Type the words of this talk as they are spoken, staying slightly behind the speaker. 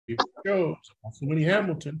it shows Apostle Winnie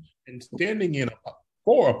Hamilton, and standing in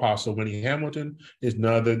for Apostle Winnie Hamilton is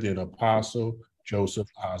none other than Apostle Joseph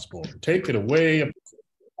Osborne. Take it away.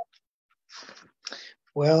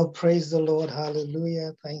 Well, praise the Lord.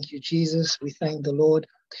 Hallelujah. Thank you, Jesus. We thank the Lord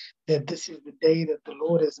that this is the day that the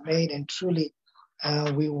Lord has made, and truly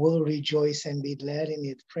we will rejoice and be glad in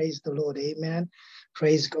it. Praise the Lord. Amen.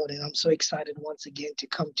 Praise God. And I'm so excited once again to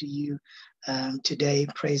come to you today.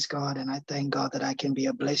 Praise God. And I thank God that I can be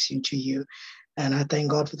a blessing to you. And I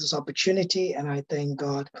thank God for this opportunity. And I thank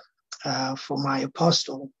God for my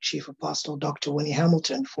apostle, Chief Apostle Dr. Winnie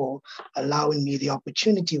Hamilton, for allowing me the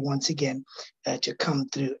opportunity once again to come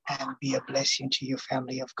through and be a blessing to your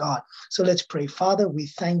family of God. So let's pray. Father, we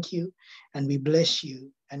thank you and we bless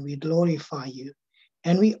you and we glorify you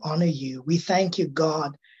and we honor you. We thank you,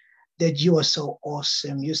 God, that you are so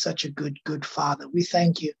awesome. You're such a good, good Father. We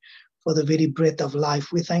thank you for the very breath of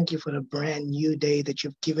life. We thank you for the brand new day that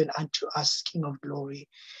you've given unto us, King of glory.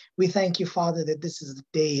 We thank you, Father, that this is the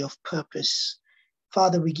day of purpose.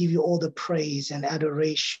 Father, we give you all the praise and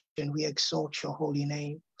adoration. We exalt your holy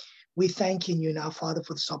name. We thank you now, Father,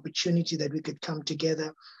 for this opportunity that we could come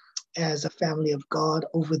together as a family of God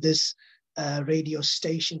over this radio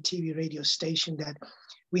station, TV radio station, that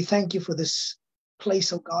we thank you for this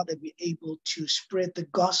place, oh God, that we're able to spread the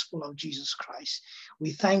gospel of Jesus Christ.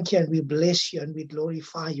 We thank you and we bless you and we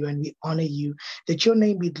glorify you and we honor you, that your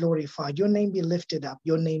name be glorified, your name be lifted up,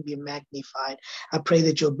 your name be magnified. I pray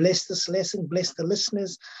that you'll bless this lesson, bless the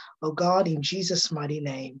listeners, oh God, in Jesus' mighty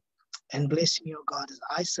name. And bless me, oh God, as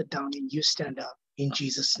I sit down and you stand up, in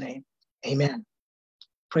Jesus' name. Amen.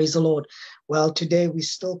 Praise the Lord. Well, today we're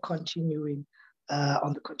still continuing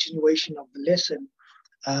on the continuation of the lesson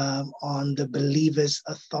on the believer's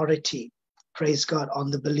authority. Praise God,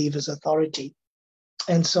 on the believer's authority.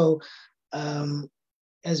 And so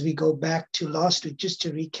as we go back to last week, just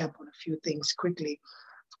to recap on a few things quickly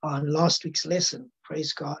on last week's lesson,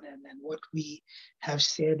 praise God, and what we have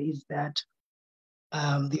said is that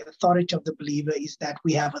the authority of the believer is that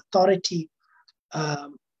we have authority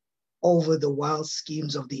over the wild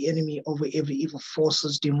schemes of the enemy, over every evil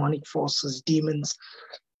forces, demonic forces, demons.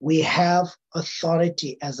 We have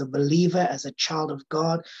authority as a believer, as a child of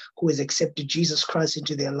God who has accepted Jesus Christ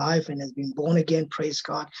into their life and has been born again. Praise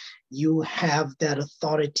God. You have that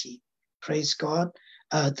authority. Praise God.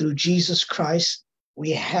 Through Jesus Christ, we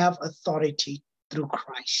have authority through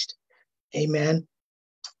Christ. Amen.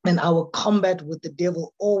 And our combat with the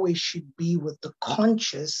devil always should be with the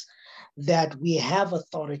conscious that we have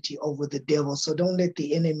authority over the devil. So don't let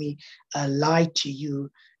the enemy lie to you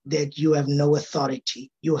that you have no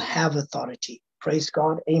authority. You have authority. Praise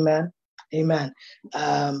God. Amen. Amen.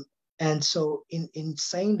 And so in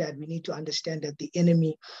saying that, we need to understand that the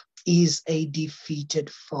enemy is a defeated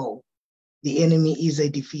foe. The enemy is a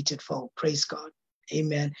defeated foe. Praise God.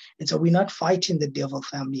 Amen. And so we're not fighting the devil,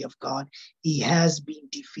 family of God. He has been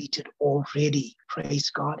defeated already. Praise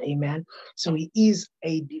God. Amen. So he is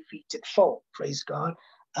a defeated foe. Praise God.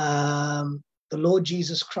 The Lord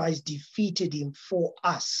Jesus Christ defeated him for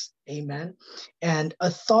us. Amen. And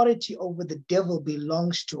authority over the devil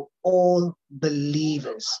belongs to all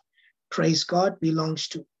believers. Praise God, belongs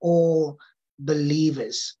to all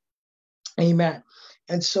believers. Amen.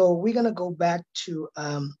 And so we're going to go back to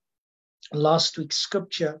last week's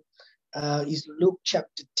scripture is Luke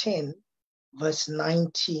chapter 10, verse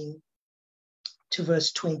 19 to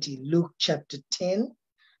verse 20. Luke chapter 10,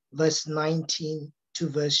 verse 19 to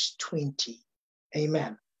verse 20.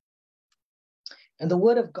 Amen. And the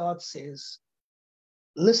word of God says,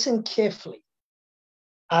 listen carefully.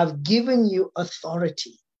 I've given you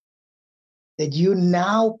authority that you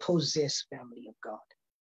now possess, family of God.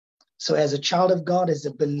 So as a child of God, as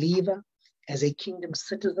a believer, as a kingdom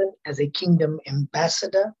citizen, as a kingdom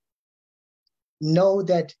ambassador, know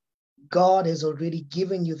that God has already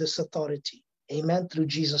given you this authority. Amen. Through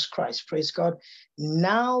Jesus Christ. Praise God.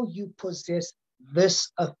 Now you possess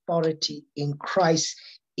this authority in Christ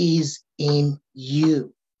is in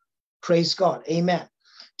you. Praise God. Amen.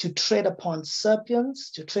 To tread on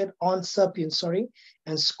serpents,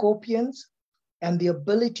 and scorpions, and the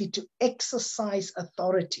ability to exercise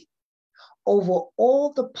authority over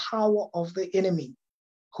all the power of the enemy,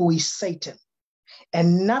 who is Satan.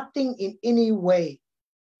 And nothing in any way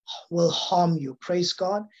will harm you. Praise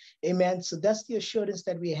God. Amen. So that's the assurance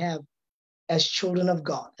that we have as children of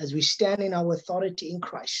God, as we stand in our authority in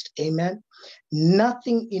Christ. Amen.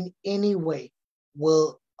 Nothing in any way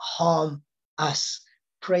will harm us.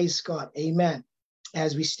 Praise God. Amen.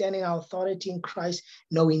 as we stand in our authority in Christ,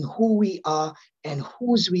 knowing who we are and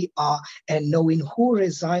whose we are, and knowing who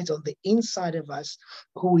resides on the inside of us,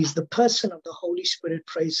 who is the person of the Holy Spirit,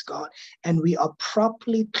 praise God. And we are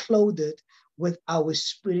properly clothed with our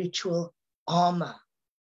spiritual armor.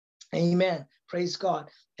 Amen. Praise God.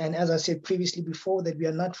 And as I said previously before, that we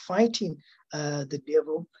are not fighting the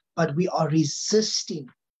devil, but we are resisting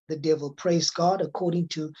the devil. Praise God. According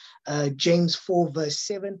to James 4 verse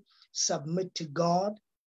 7, submit to God,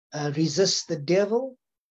 resist the devil,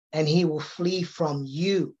 and he will flee from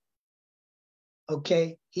you.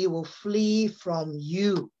 Okay? He will flee from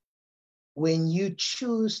you when you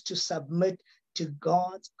choose to submit to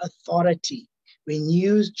God's authority, when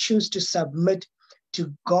you choose to submit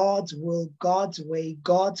to God's will, God's way,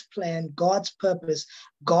 God's plan, God's purpose,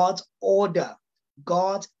 God's order,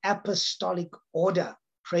 God's apostolic order.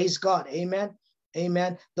 Praise God. Amen.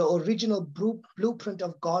 Amen. The original blueprint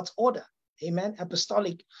of God's order. Amen.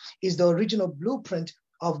 Apostolic is the original blueprint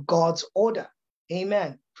of God's order.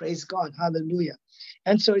 Amen. Praise God. Hallelujah.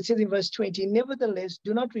 And so it says in verse 20, nevertheless,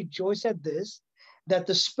 do not rejoice at this, that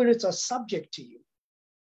the spirits are subject to you,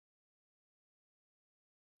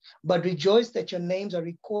 but rejoice that your names are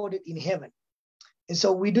recorded in heaven. And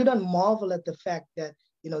so we do not marvel at the fact that,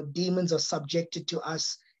 demons are subjected to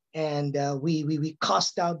us, and we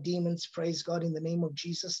cast out demons, praise God, in the name of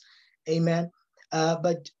Jesus. Amen.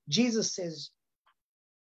 But Jesus says,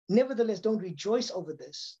 nevertheless, don't rejoice over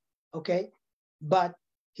this. Okay. But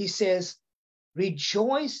he says,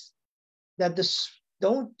 rejoice that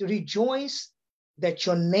don't rejoice that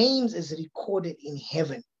your names is recorded in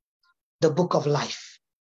heaven, the book of life.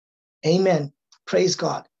 Amen. Praise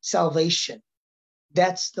God. Salvation.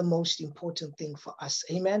 That's the most important thing for us.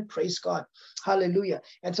 Amen. Praise God. Hallelujah.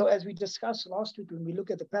 And so as we discussed last week, when we look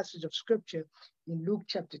at the passage of scripture in Luke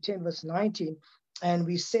chapter 10, verse 19, and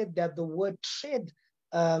we said that the word tread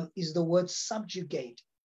is the word subjugate.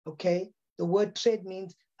 Okay. The word tread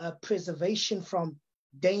means preservation from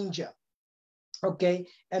danger. Okay.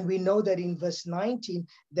 And we know that in verse 19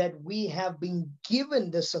 that we have been given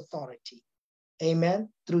this authority. Amen.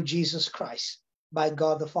 Through Jesus Christ, by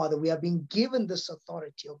God the Father. We have been given this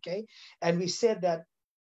authority. Okay. And we said that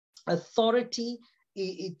authority,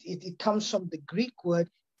 it comes from the Greek word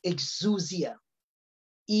exousia.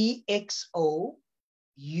 EXOUSIA.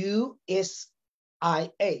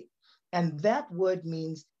 And that word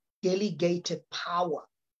means delegated power.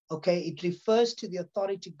 Okay. It refers to the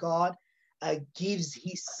authority God gives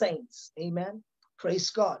his saints. Amen. Praise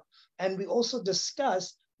God. And we also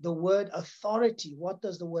discussed the word authority. What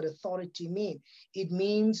does the word authority mean? It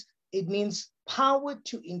means power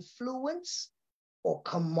to influence or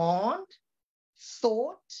command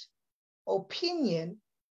thought, opinion,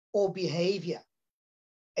 or behavior.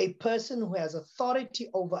 A person who has authority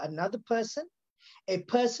over another person, a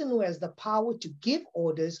person who has the power to give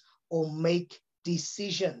orders or make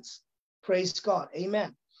decisions. Praise God.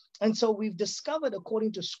 Amen. And so we've discovered,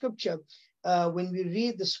 according to scripture, when we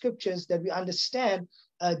read the scriptures, that we understand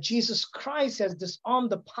Jesus Christ has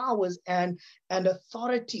disarmed the powers and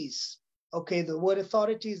authorities. Okay, the word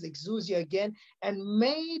authority is exousia again, and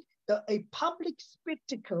made a public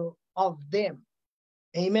spectacle of them.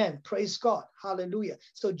 Amen. Praise God. Hallelujah.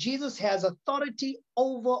 So Jesus has authority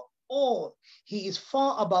over all. He is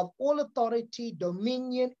far above all authority,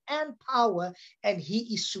 dominion, and power, and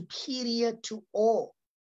he is superior to all.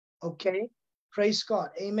 Okay. Praise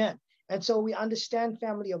God. Amen. And so we understand,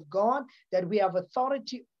 family of God, that we have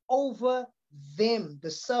authority over them,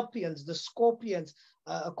 the serpents, the scorpions.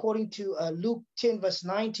 According to Luke 10, verse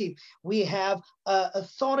 19, we have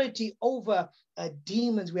authority over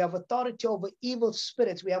demons. We have authority over evil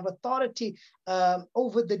spirits. We have authority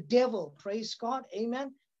over the devil. Praise God.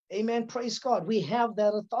 Amen. Amen. Praise God. We have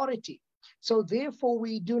that authority. So therefore,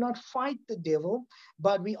 we do not fight the devil,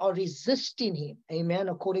 but we are resisting him. Amen.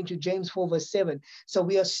 According to James 4, verse 7. So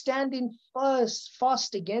we are standing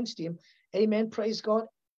fast against him. Amen. Praise God.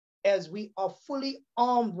 As we are fully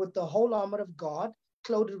armed with the whole armor of God,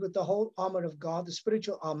 clothed with the whole armor of God, the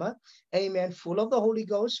spiritual armor. Amen. Full of the Holy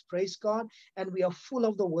Ghost. Praise God. And we are full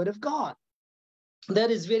of the word of God. That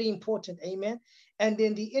is very important. Amen. And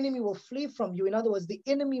then the enemy will flee from you. In other words, the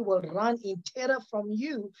enemy will run in terror from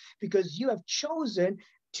you because you have chosen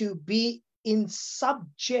to be in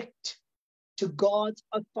subject to God's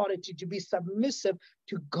authority, to be submissive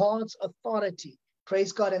to God's authority.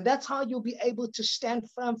 Praise God. And that's how you'll be able to stand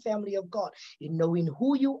firm, family of God, in knowing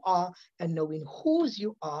who you are and knowing whose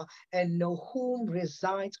you are and know whom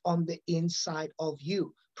resides on the inside of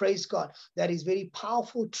you. Praise God. That is very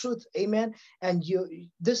powerful truth. Amen. And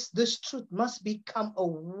this truth must become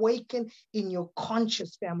awakened in your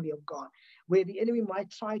conscious, family of God. where the enemy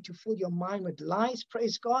might try to fill your mind with lies,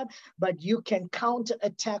 praise God, but you can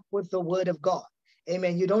counterattack with the word of God.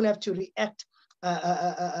 Amen. You don't have to react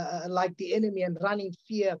like the enemy and run in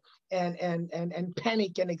fear and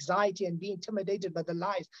panic and anxiety and be intimidated by the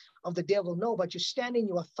lies of the devil. No, but you stand in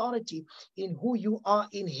your authority in who you are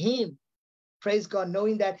in him. Praise God,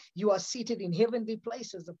 knowing that you are seated in heavenly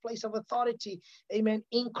places, a place of authority, amen,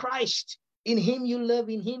 in Christ. In him you live,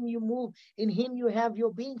 in him you move, in him you have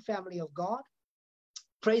your being, family of God.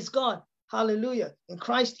 Praise God, hallelujah. And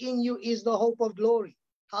Christ in you is the hope of glory.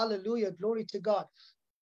 Hallelujah, glory to God.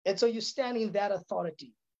 And so you stand in that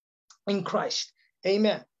authority in Christ.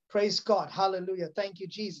 Amen. Praise God. Hallelujah. Thank you,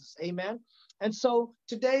 Jesus. Amen. And so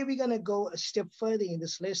today we're going to go a step further in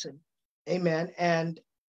this lesson. Amen. And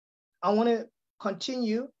I want to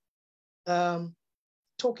continue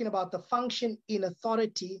talking about the function in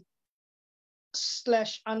authority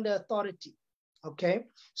 / under authority. Okay.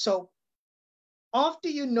 So after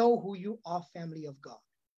you know who you are, family of God,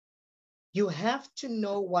 you have to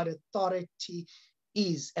know what authority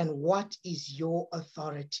is and what is your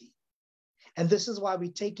authority. And this is why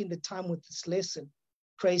we're taking the time with this lesson,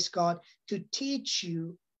 praise God, to teach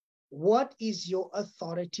you what is your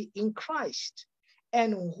authority in Christ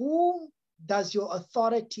and who does your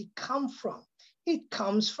authority come from. It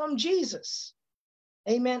comes from Jesus.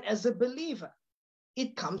 Amen. As a believer,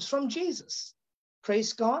 it comes from Jesus.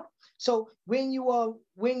 Praise God. So when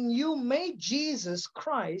you made Jesus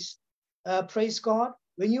Christ, praise God,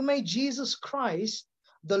 when you made Jesus Christ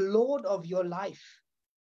the Lord of your life,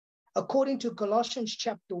 according to Colossians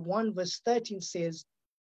chapter 1, verse 13 says,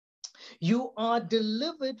 you are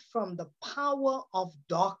delivered from the power of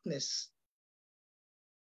darkness,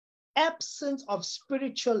 absence of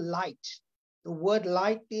spiritual light. The word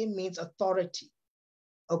light there means authority.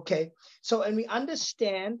 Okay, so and we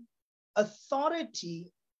understand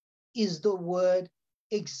authority is the word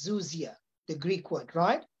exousia, the Greek word,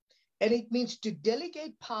 right? And it means to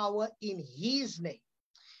delegate power in his name.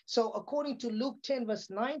 So according to Luke 10, verse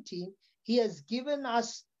 19, he has given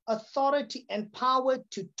us authority and power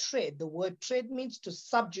to tread. The word tread means to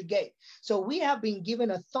subjugate. So we have been given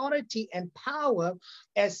authority and power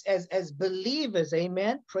as believers.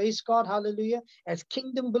 Amen. Praise God. Hallelujah. As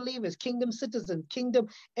kingdom believers, kingdom citizens, kingdom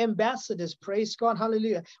ambassadors. Praise God.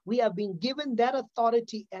 Hallelujah. We have been given that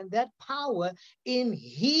authority and that power in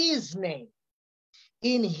his name.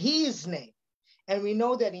 In his name. And we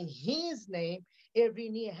know that in his name, every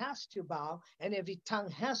knee has to bow and every tongue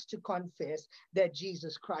has to confess that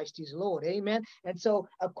Jesus Christ is Lord. Amen. And so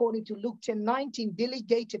according to Luke 10:19,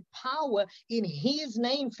 delegated power in his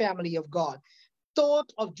name, family of God,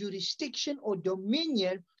 thought of jurisdiction or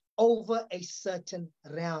dominion over a certain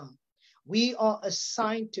realm. We are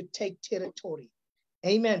assigned to take territory.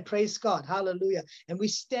 Amen. Praise God. Hallelujah. And we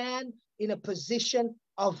stand in a position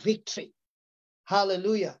of victory.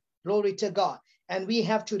 Hallelujah. Glory to God. And we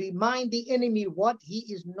have to remind the enemy what he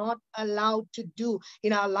is not allowed to do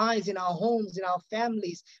in our lives, in our homes, in our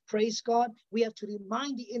families. Praise God. We have to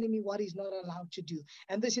remind the enemy what he's not allowed to do.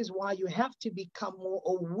 And this is why you have to become more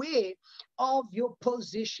aware of your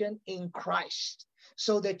position in Christ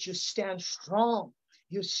so that you stand strong.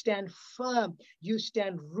 You stand firm. You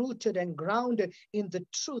stand rooted and grounded in the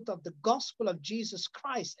truth of the gospel of Jesus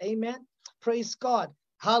Christ. Amen. Praise God.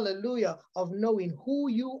 Hallelujah, of knowing who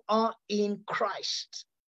you are in Christ.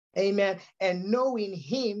 Amen. And knowing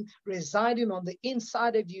him residing on the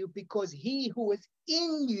inside of you, because he who is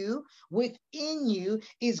in you, within you,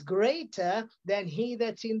 is greater than he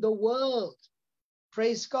that's in the world.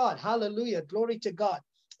 Praise God. Hallelujah. Glory to God.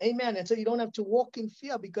 Amen. And so you don't have to walk in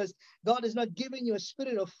fear, because God is not giving you a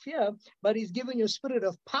spirit of fear, but he's giving you a spirit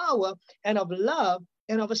of power and of love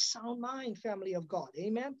and of a sound mind, family of God.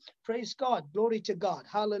 Amen. Praise God. Glory to God.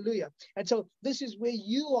 Hallelujah. And so this is where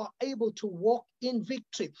you are able to walk in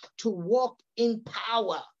victory, to walk in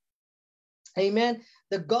power. Amen.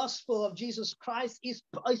 The gospel of Jesus Christ is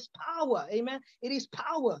power. Amen. It is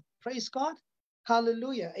power. Praise God.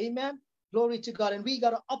 Hallelujah. Amen. Glory to God. And we got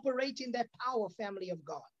to operate in that power, family of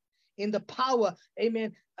God. In the power,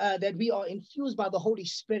 amen, that we are infused by the Holy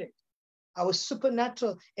Spirit. Our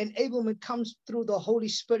supernatural enablement comes through the Holy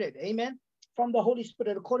Spirit. Amen. From the Holy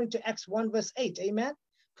Spirit, according to Acts 1 verse 8. Amen.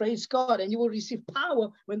 Praise God. And you will receive power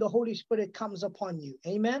when the Holy Spirit comes upon you.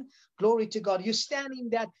 Amen. Glory to God. You stand in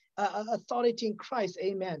that authority in Christ.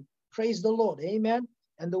 Amen. Praise the Lord. Amen.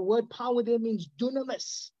 And the word power there means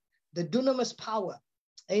dunamis. The dunamis power.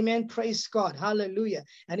 Amen. Praise God. Hallelujah.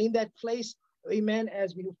 And in that place, amen,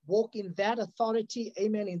 as we walk in that authority,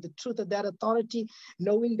 amen, in the truth of that authority,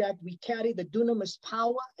 knowing that we carry the dunamis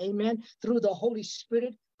power, amen, through the Holy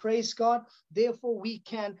Spirit, Praise God. Therefore, we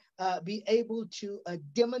can be able to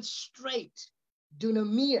demonstrate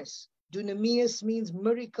dunamis. Dunamis means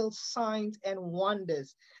miracles, signs, and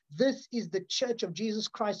wonders. This is the church of Jesus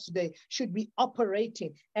Christ today, should be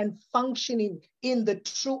operating and functioning in the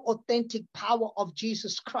true, authentic power of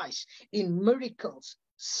Jesus Christ in miracles,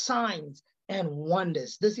 signs, and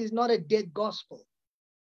wonders. This is not a dead gospel.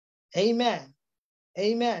 Amen.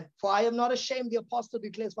 Amen. For I am not ashamed, the apostle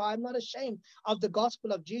declares, for I am not ashamed of the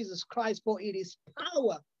gospel of Jesus Christ, for it is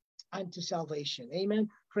power unto salvation. Amen.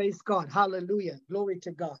 Praise God. Hallelujah. Glory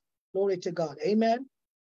to God. Glory to God. Amen.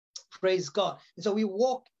 Praise God. And so we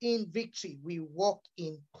walk in victory. We walk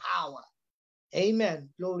in power. Amen.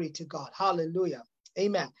 Glory to God. Hallelujah.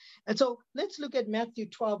 Amen. And so let's look at Matthew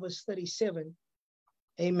 12, verse 37.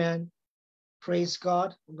 Amen. Praise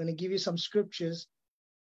God. I'm going to give you some scriptures.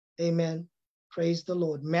 Amen. Praise the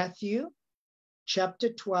Lord. Matthew chapter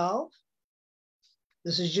 12.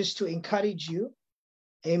 This is just to encourage you.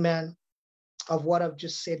 Amen. Of what I've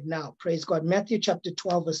just said now. Praise God. Matthew chapter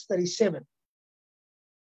 12, verse 37.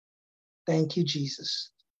 Thank you,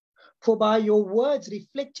 Jesus. For by your words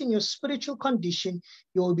reflecting your spiritual condition,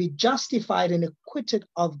 you will be justified and acquitted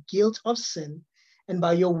of guilt of sin. And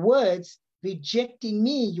by your words rejecting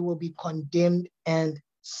me, you will be condemned and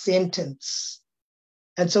sentenced.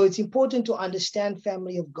 And so it's important to understand,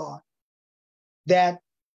 family of God, that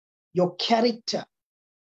your character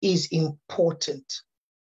is important.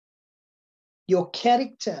 Your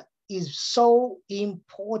character is so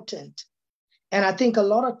important. And I think a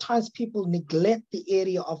lot of times people neglect the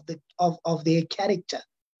area of their character.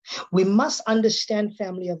 We must understand,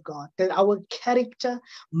 family of God, that our character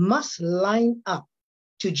must line up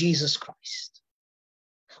to Jesus Christ.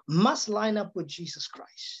 Must line up with Jesus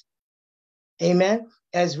Christ. Amen.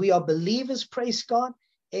 As we are believers, praise God.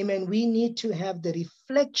 Amen. We need to have the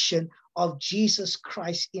reflection of Jesus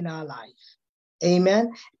Christ in our life.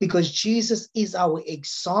 Amen. Because Jesus is our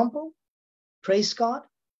example. Praise God.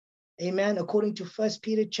 Amen. According to 1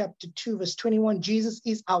 Peter chapter 2, verse 21, Jesus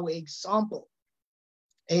is our example.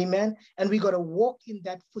 Amen. And we got to walk in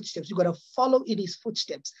that footsteps. We got to follow in his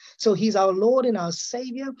footsteps. So he's our Lord and our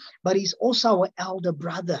Savior, but he's also our elder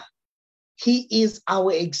brother. He is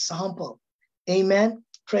our example. Amen.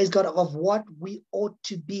 Praise God, of what we ought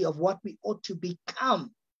to be, of what we ought to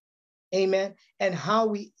become. Amen. And how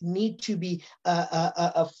we need to be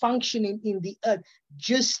functioning in the earth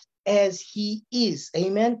just as he is.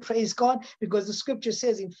 Amen. Praise God. Because the scripture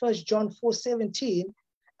says in 1 John 4:17,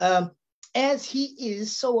 as he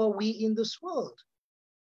is, so are we in this world.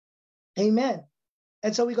 Amen.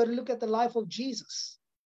 And so we got to look at the life of Jesus.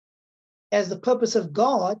 As the purpose of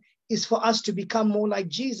God is for us to become more like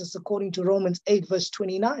Jesus, according to Romans 8, verse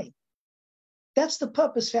 29. That's the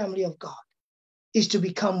purpose, family of God, is to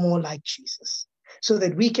become more like Jesus, so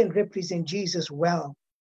that we can represent Jesus well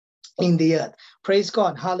in the earth. Praise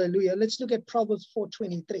God. Hallelujah. Let's look at Proverbs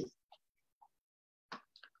 4:23.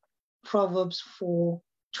 Proverbs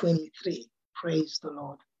 4:23. Praise the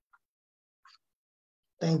Lord.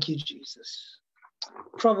 Thank you, Jesus.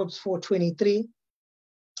 Proverbs 4:23.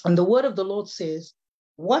 And the word of the Lord says,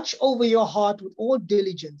 watch over your heart with all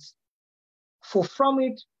diligence, for from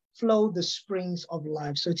it flow the springs of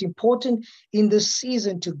life. So it's important in this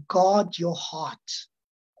season to guard your heart.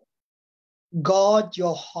 Guard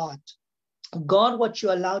your heart. Guard what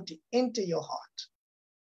you allow to enter your heart.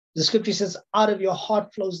 The scripture says, out of your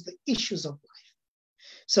heart flows the issues of life.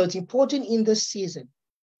 So it's important in this season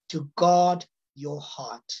to guard your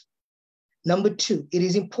heart. Number two, it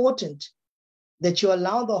is important that you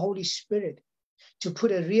allow the Holy Spirit to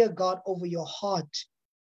put a rear guard over your heart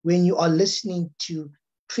when you are listening to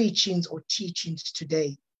preachings or teachings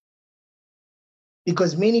today.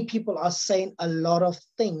 Because many people are saying a lot of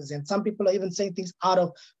things, and some people are even saying things out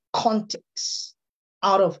of context,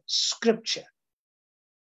 out of scripture.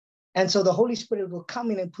 And so the Holy Spirit will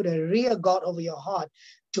come in and put a rear guard over your heart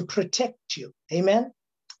to protect you. Amen?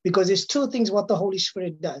 Because there's two things what the Holy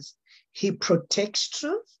Spirit does. He protects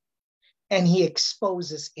truth and he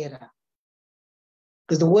exposes error.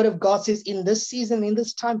 Because the word of God says in this season, in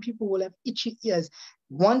this time, people will have itchy ears,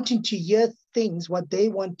 wanting to hear things, what they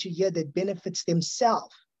want to hear that benefits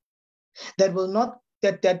themselves, that will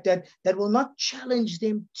not challenge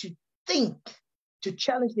them to think, to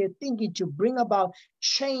challenge their thinking, to bring about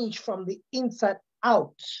change from the inside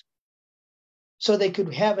out, so they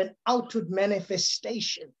could have an outward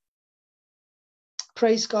manifestation.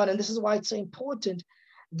 Praise God. And this is why it's so important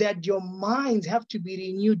that your minds have to be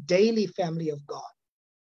renewed daily, family of God,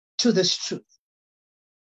 to this truth.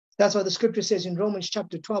 That's why the scripture says in Romans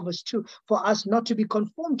chapter 12, verse 2, for us not to be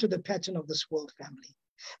conformed to the pattern of this world, family,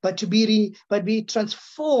 but be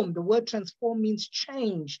transformed. The word transform means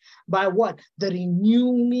change by what? The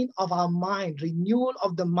renewing of our mind. Renewal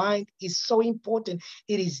of the mind is so important.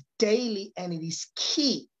 It is daily and it is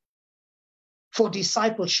key for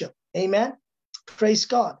discipleship. Amen. Praise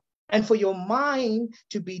God. And for your mind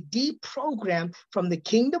to be deprogrammed from the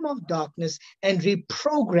kingdom of darkness and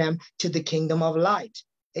reprogrammed to the kingdom of light.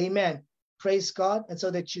 Amen. Praise God. And so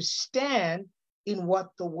that you stand in what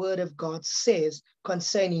the word of God says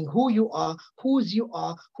concerning who you are, whose you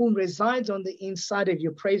are, whom resides on the inside of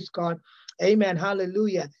you. Praise God. Amen.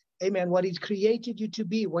 Hallelujah. Amen. What he's created you to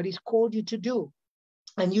be, what he's called you to do.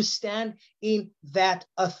 And you stand in that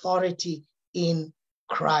authority in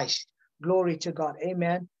Christ. Glory to God.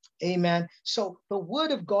 Amen. Amen. So the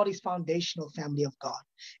word of God is foundational, family of God.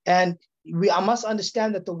 And I must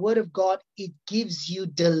understand that the word of God, it gives you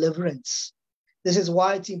deliverance. This is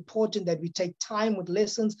why it's important that we take time with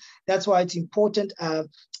lessons. That's why it's important.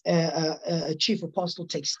 A chief apostle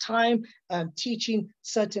takes time teaching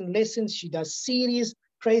certain lessons. She does series.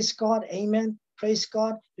 Praise God. Amen. Praise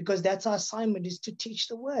God. Because that's our assignment, is to teach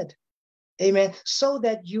the word. Amen. So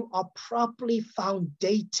that you are properly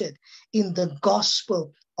foundated in the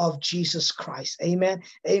gospel of Jesus Christ. Amen.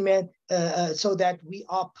 Amen. So that we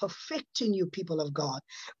are perfecting you, people of God,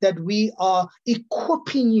 that we are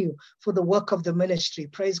equipping you for the work of the ministry.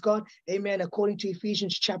 Praise God. Amen. According to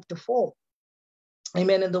Ephesians chapter 4.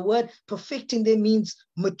 Amen. And the word perfecting there means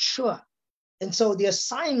mature. And so the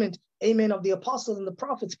assignment, amen, of the apostles and the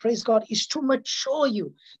prophets, praise God, is to mature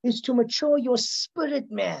you, is to mature your spirit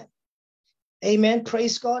man. Amen.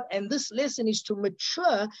 Praise God. And this lesson is to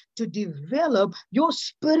mature, to develop your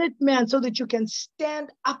spirit man so that you can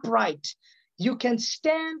stand upright. You can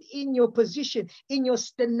stand in your position, in your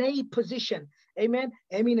stene position. Amen.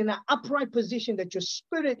 I mean, in an upright position, that your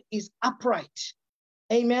spirit is upright.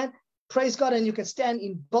 Amen. Praise God. And you can stand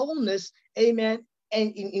in boldness. Amen.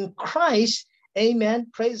 And in Christ.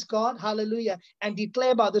 Amen. Praise God. Hallelujah. And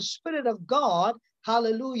declare by the Spirit of God,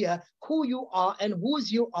 hallelujah, who you are and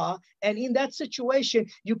whose you are. And in that situation,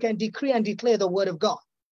 you can decree and declare the word of God.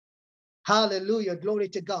 Hallelujah. Glory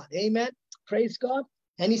to God. Amen. Praise God.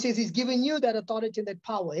 And he says he's giving you that authority and that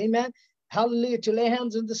power. Amen. Hallelujah. To lay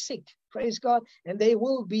hands on the sick. Praise God. And they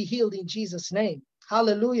will be healed in Jesus' name.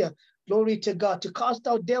 Hallelujah. Glory to God. To cast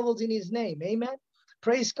out devils in his name. Amen.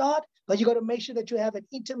 Praise God. But you got to make sure that you have an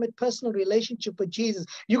intimate personal relationship with Jesus.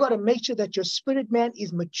 You got to make sure that your spirit man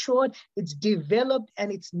is matured, it's developed,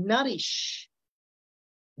 and it's nourished.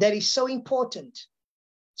 That is so important.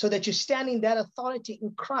 So that you stand in that authority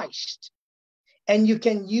in Christ. And you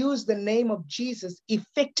can use the name of Jesus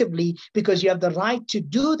effectively, because you have the right to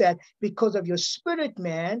do that because of your spirit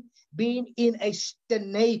man being in a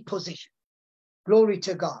stene position. Glory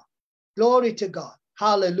to God. Glory to God.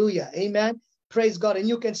 Hallelujah. Amen. Praise God. And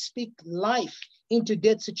you can speak life into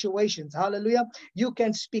dead situations. Hallelujah. You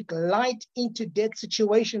can speak light into dead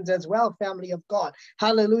situations as well, family of God.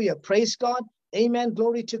 Hallelujah. Praise God. Amen.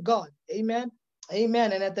 Glory to God. Amen.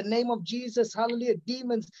 Amen. And at the name of Jesus, hallelujah,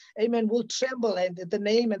 demons, amen, will tremble. And at the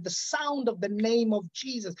name and the sound of the name of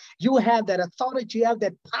Jesus, you have that authority, you have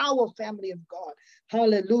that power, family of God.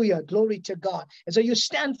 Hallelujah. Glory to God. And so you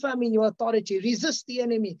stand firm in your authority. Resist the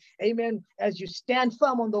enemy. Amen. As you stand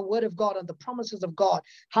firm on the word of God, on the promises of God.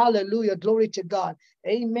 Hallelujah. Glory to God.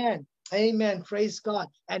 Amen. Amen. Praise God.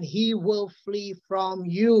 And he will flee from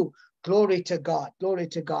you. Glory to God. Glory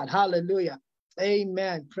to God. Hallelujah.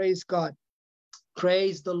 Amen. Praise God.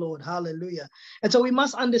 Praise the Lord. Hallelujah. And so we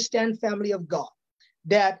must understand, family of God,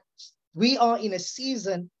 that we are in a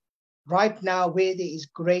season right now where there is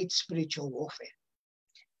great spiritual warfare.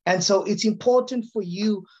 And so it's important for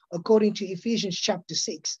you, according to Ephesians chapter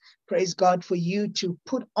 6, praise God, for you to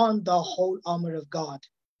put on the whole armor of God.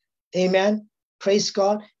 Amen. Praise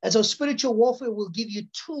God. And so spiritual warfare will give you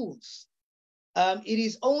tools. It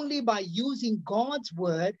is only by using God's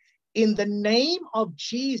word in the name of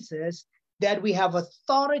Jesus that we have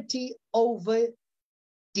authority over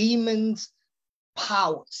demons'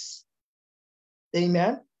 powers.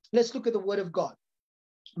 Amen. Let's look at the word of God.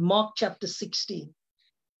 Mark chapter 16.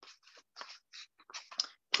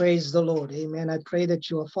 Praise the Lord. Amen. I pray that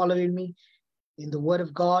you are following me in the word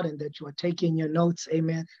of God and that you are taking your notes.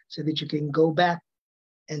 Amen. So that you can go back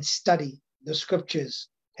and study the scriptures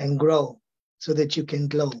and grow so that you can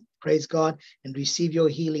glow. Praise God. And receive your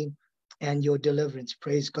healing and your deliverance.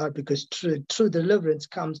 Praise God. Because true deliverance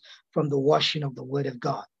comes from the washing of the word of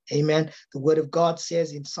God. Amen. The word of God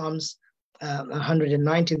says in Psalms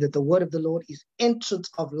 119 that the word of the Lord is entrance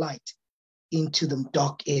of light into the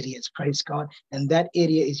dark areas. Praise God. And that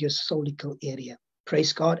area is your solical area.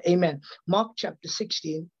 Praise God. Amen. Mark chapter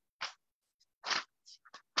 16.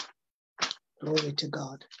 Glory to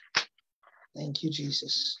God. Thank you,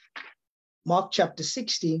 Jesus. Mark chapter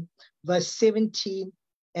 16, verse 17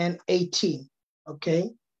 and 18.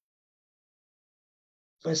 Okay?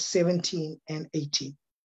 Verse 17 and 18.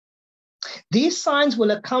 These signs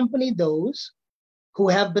will accompany those who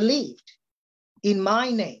have believed. In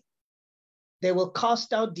my name, they will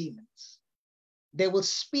cast out demons. They will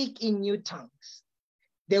speak in new tongues.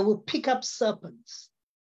 They will pick up serpents.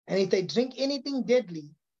 And if they drink anything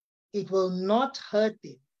deadly, it will not hurt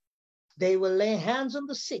them. They will lay hands on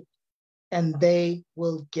the sick and they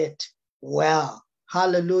will get well.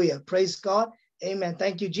 Hallelujah. Praise God. Amen.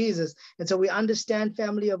 Thank you, Jesus. And so we understand,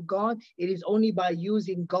 family of God, it is only by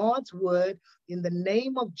using God's word in the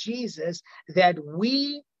name of Jesus that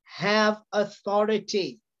we have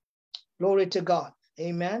authority. Glory to God.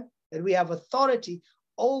 Amen. That we have authority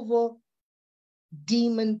over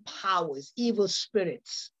demon powers, evil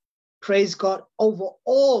spirits. Praise God. Over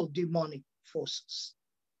all demonic forces.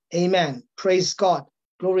 Amen. Praise God.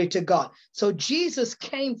 Glory to God. So Jesus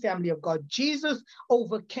came, family of God. Jesus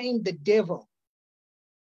overcame the devil.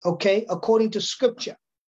 Okay, according to scripture.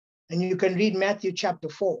 And you can read Matthew chapter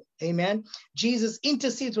 4. Amen. Jesus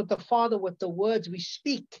intercedes with the Father with the words we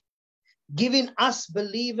speak, giving us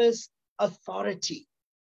believers authority.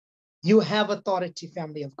 You have authority,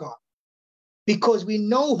 family of God, because we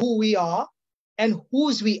know who we are and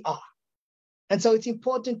whose we are. And so it's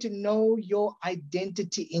important to know your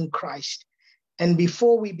identity in Christ. And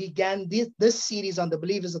before we began this series on the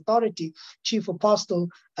believer's authority, Chief Apostle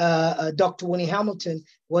Dr. Winnie Hamilton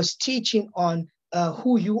was teaching on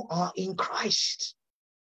who you are in Christ.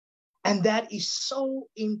 And that is so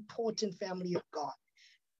important, family of God,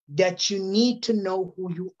 that you need to know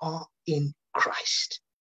who you are in Christ.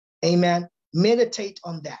 Amen. Meditate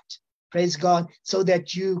on that. Praise God. So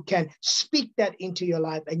that you can speak that into your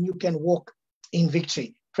life and you can walk in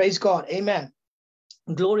victory. Praise God. Amen.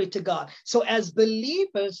 Glory to God. So as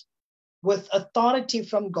believers with authority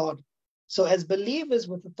from God,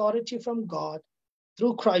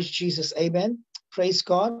 through Christ Jesus, amen. Praise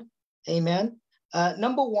God. Amen.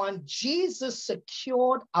 Number one, Jesus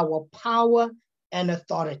secured our power and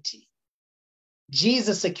authority.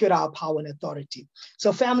 Jesus secured our power and authority.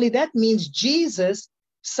 So family, that means Jesus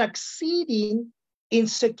succeeding in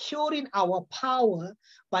securing our power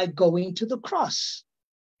by going to the cross.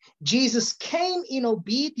 Jesus came in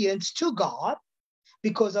obedience to God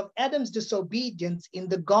because of Adam's disobedience in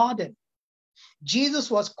the garden.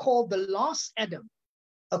 Jesus was called the last Adam,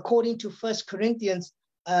 according to 1 Corinthians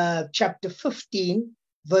chapter 15,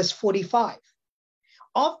 verse 45.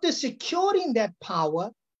 After securing that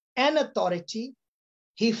power and authority,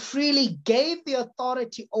 he freely gave the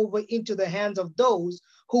authority over into the hands of those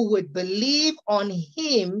who would believe on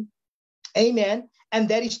him. Amen. And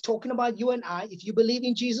that is talking about you and I. If you believe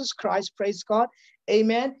in Jesus Christ, praise God.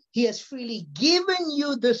 Amen. He has freely given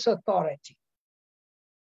you this authority.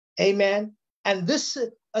 Amen. And this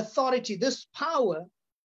authority, this power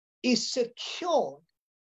is secured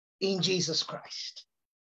in Jesus Christ.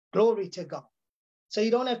 Glory to God. So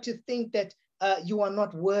you don't have to think that you are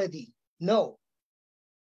not worthy. No.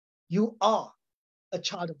 You are a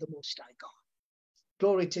child of the Most High God.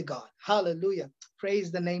 Glory to God. Hallelujah.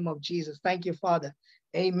 Praise the name of Jesus. Thank you, Father.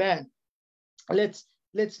 Amen. Let's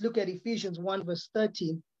look at Ephesians 1 verse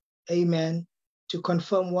 13. Amen. To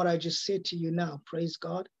confirm what I just said to you now. Praise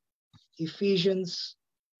God. Ephesians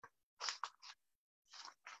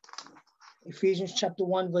chapter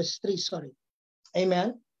 1 verse 3. Sorry.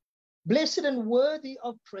 Amen. Blessed and worthy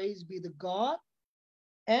of praise be the God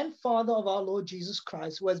and Father of our Lord Jesus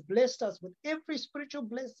Christ, who has blessed us with every spiritual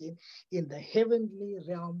blessing in the heavenly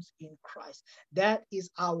realms in Christ. That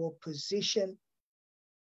is our position,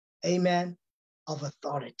 amen, of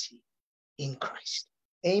authority in Christ.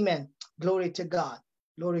 Amen. Glory to God.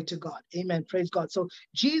 Glory to God. Amen. Praise God. So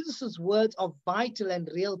Jesus's words are vital and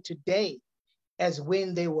real today as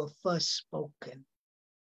when they were first spoken.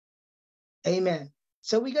 Amen.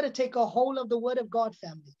 So we got to take a hold of the word of God,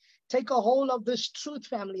 family. Take a hold of this truth,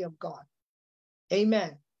 family of God.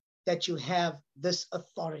 Amen. That you have this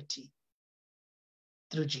authority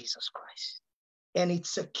through Jesus Christ. And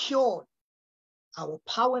it's secured. Our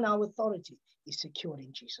power and our authority is secured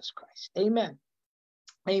in Jesus Christ. Amen.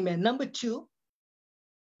 Amen. Number two,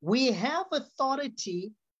 we have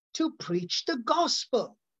authority to preach the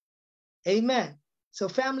gospel. Amen. So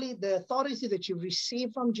family, the authority that you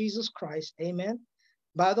receive from Jesus Christ, amen,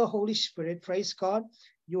 by the Holy Spirit, praise God,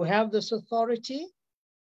 you have this authority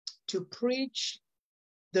to preach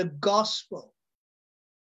the gospel.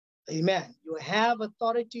 Amen. You have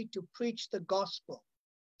authority to preach the gospel.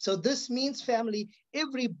 So this means, family,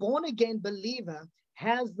 every born-again believer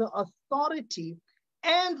has the authority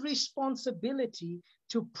and responsibility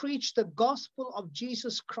to preach the gospel of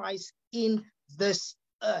Jesus Christ in this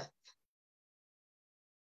earth.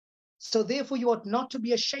 So therefore, you ought not to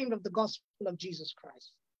be ashamed of the gospel of Jesus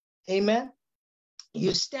Christ. Amen.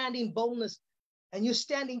 You stand in boldness and you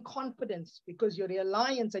stand in confidence because your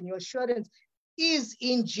reliance and your assurance is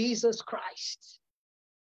in Jesus Christ.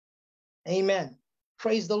 Amen.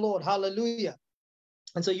 Praise the Lord. Hallelujah.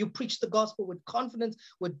 And so you preach the gospel with confidence,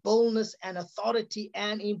 with boldness and authority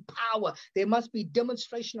and in power. There must be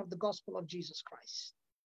demonstration of the gospel of Jesus Christ.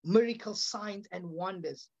 Miracles, signs, and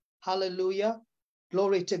wonders. Hallelujah.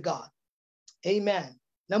 Glory to God. Amen.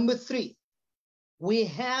 Number 3, we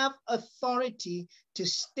have authority to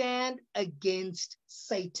stand against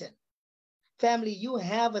Satan. Family, you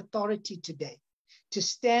have authority today to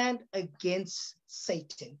stand against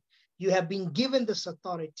Satan. You have been given this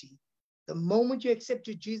authority. The moment you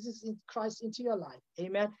accepted Jesus Christ into your life,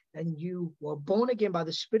 amen, and you were born again by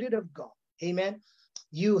the Spirit of God, amen,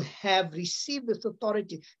 you have received this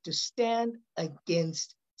authority to stand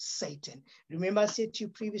against Satan. Remember, I said to you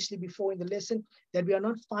previously before in the lesson that we are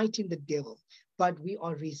not fighting the devil, but we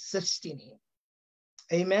are resisting him.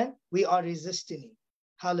 Amen. We are resisting him.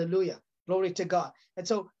 Hallelujah. Glory to God. And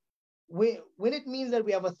so when it means that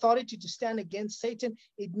we have authority to stand against Satan,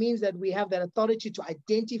 it means that we have that authority to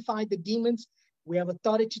identify the demons. We have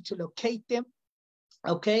authority to locate them.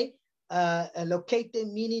 Okay. Locate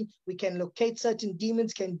them, meaning we can locate certain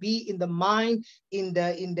demons, can be in the mind, in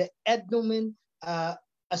the abdomen,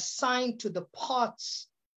 assigned to the parts,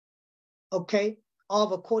 okay,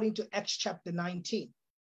 of according to Acts chapter 19,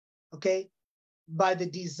 okay, by the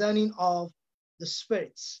discerning of the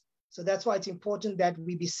spirits. So that's why it's important that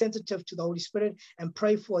we be sensitive to the Holy Spirit and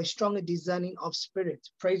pray for a stronger discerning of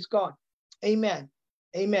spirits. Praise God. Amen.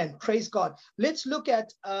 Amen. Praise God. Let's look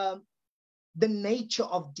at the nature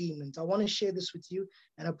of demons. I want to share this with you,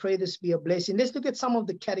 and I pray this be a blessing. Let's look at some of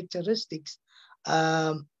the characteristics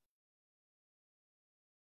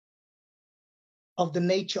of the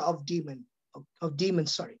nature of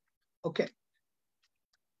demons, sorry. Okay.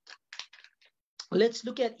 Let's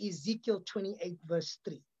look at Ezekiel 28, verse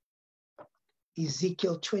 3.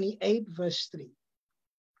 Ezekiel 28, verse 3.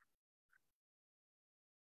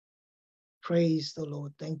 Praise the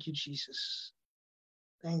Lord. Thank you, Jesus.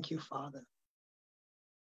 Thank you, Father.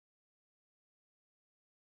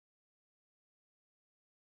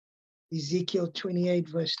 Ezekiel 28,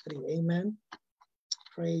 verse 3. Amen.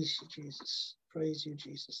 Praise you, Jesus. Praise you,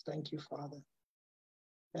 Jesus. Thank you, Father.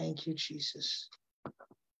 Thank you, Jesus.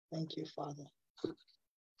 Thank you, Father.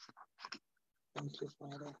 Thank you,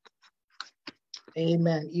 Father.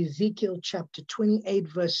 Amen. Ezekiel chapter 28,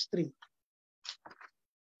 verse 3.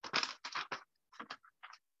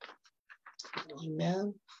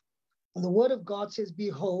 Amen. And the word of God says,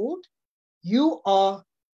 behold, you are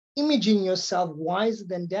imaging yourself wiser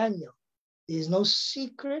than Daniel. There is no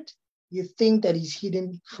secret you think that is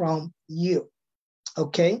hidden from you.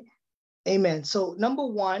 Okay. Amen. So number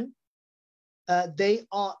 1, they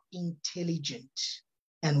are intelligent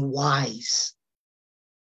and wise.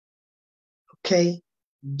 Okay.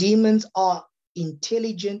 Demons are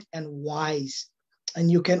intelligent and wise.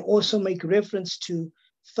 And you can also make reference to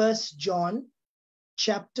 1 John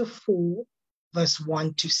chapter 4, verse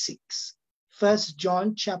 1 to 6. 1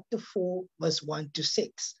 John chapter 4, verse 1 to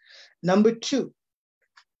 6. Number 2,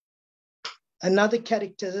 another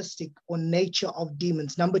characteristic or nature of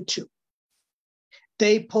demons. Number 2,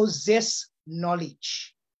 they possess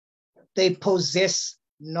knowledge. They possess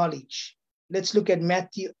knowledge. Let's look at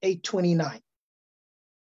Matthew 8:29.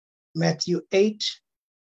 Matthew 8,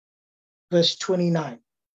 verse 29.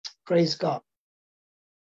 Praise God.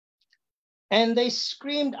 And they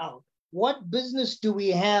screamed out, what business do we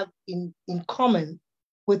have in common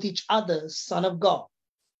with each other, Son of God?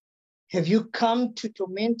 Have you come to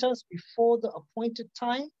torment us before the appointed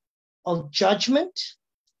time of judgment?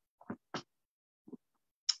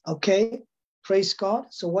 Okay, praise God.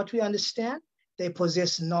 So what we understand, they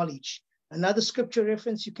possess knowledge. Another scripture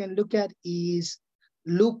reference you can look at is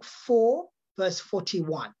Luke 4, verse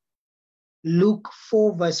 41. Luke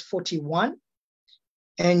 4, verse 41.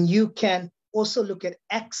 And you can also look at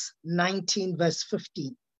Acts 19, verse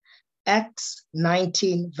 15. Acts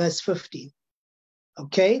 19, verse 15.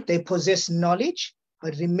 Okay, they possess knowledge,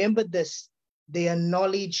 but remember this, their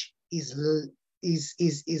knowledge is the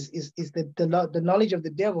knowledge of the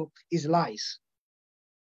devil is lies.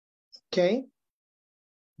 Okay,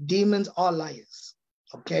 demons are liars.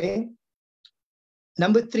 Okay,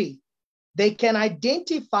 number 3, they can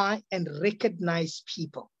identify and recognize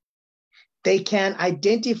people. They can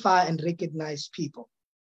identify and recognize people.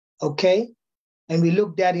 Okay, And we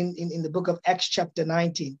looked at in the book of Acts chapter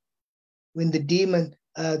 19, when the demon,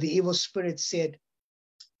 the evil spirit said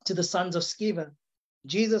to the sons of Sceva,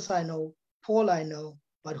 Jesus I know, Paul I know,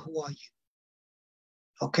 but who are you?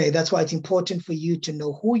 Okay, that's why it's important for you to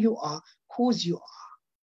know who you are, whose you are,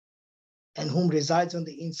 and whom resides on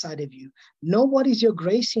the inside of you. Know what is your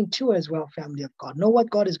gracing to as well, family of God. Know what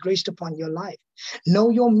God has graced upon your life. Know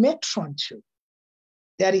your metron too.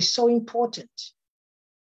 That is so important.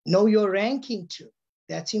 Know your ranking too.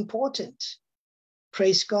 That's important.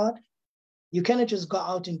 Praise God. You cannot just go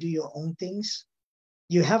out and do your own things.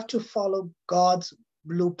 You have to follow God's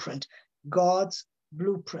blueprint. God's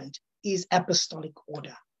blueprint is apostolic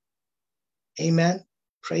order. Amen.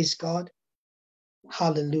 Praise God.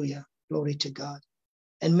 Hallelujah. Glory to God.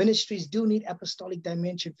 And ministries do need apostolic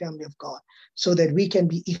dimension, family of God, so that we can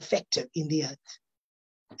be effective in the earth.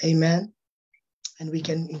 Amen. And we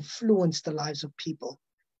can influence the lives of people.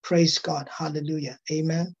 Praise God. Hallelujah.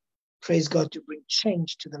 Amen. Praise God, to bring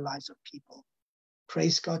change to the lives of people.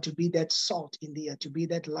 Praise God, to be that salt in the earth, to be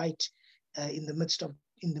that light in the midst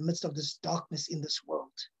of this darkness in this world.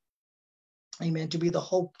 Amen. To be the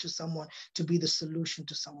hope to someone, to be the solution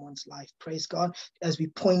to someone's life. Praise God. As we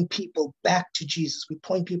point people back to Jesus, we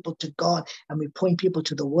point people to God, and we point people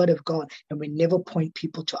to the word of God, and we never point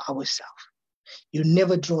people to ourselves. You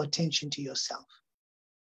never draw attention to yourself.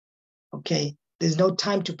 Okay. There's no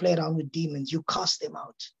time to play around with demons. You cast them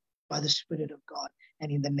out by the Spirit of God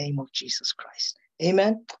and in the name of Jesus Christ.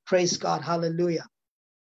 Amen. Praise God. Hallelujah.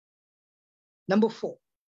 Number 4.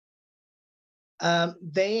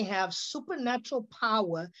 They have supernatural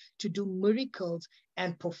power to do miracles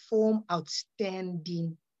and perform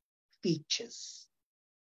outstanding features.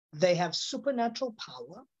 They have supernatural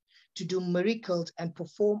power to do miracles and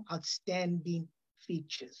perform outstanding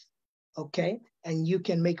features. Okay, and you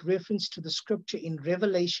can make reference to the scripture in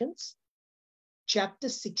Revelations chapter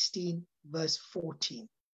 16, verse 14.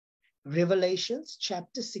 Revelations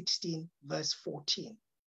chapter 16, verse 14.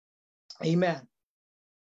 Amen.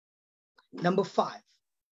 Number 5.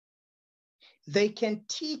 They can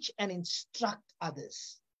teach and instruct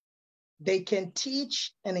others. They can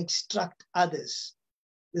teach and instruct others.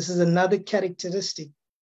 This is another characteristic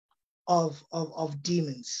of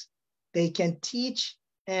demons. They can teach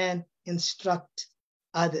and instruct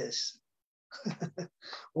others.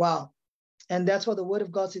 Wow. And that's what the word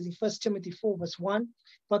of God says in 1 Timothy 4, verse 1.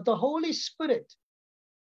 But the Holy Spirit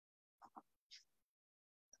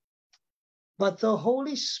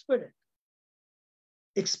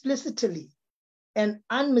explicitly and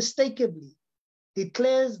unmistakably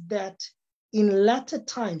declares that in latter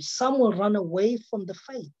times some will run away from the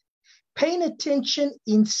faith, paying attention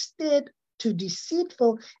instead to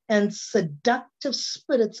deceitful and seductive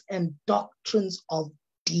spirits and doctrines of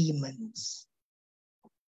demons.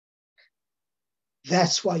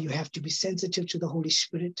 That's why you have to be sensitive to the Holy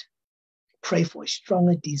Spirit. Pray for a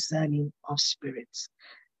stronger discerning of spirits.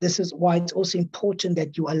 This is why it's also important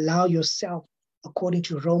that you allow yourself, according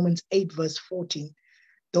to Romans 8, verse 14,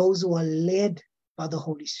 those who are led by the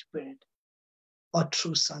Holy Spirit are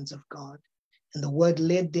true sons of God. And the word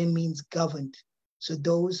led there means governed. So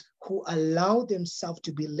those who allow themselves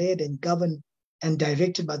to be led and governed and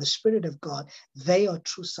directed by the Spirit of God, they are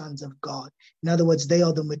true sons of God. In other words, they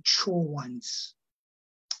are the mature ones.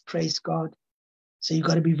 Praise God. So you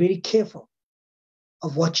got to be very careful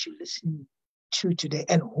of what you're listening to today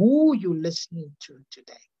and who you're listening to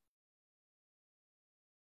today.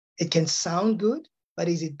 It can sound good, but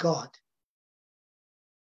is it God?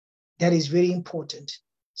 That is very important.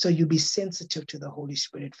 So you be sensitive to the Holy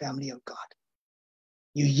Spirit, family of God.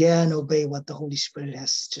 You hear and obey what the Holy Spirit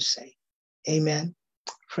has to say. Amen.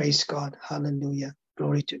 Praise God. Hallelujah.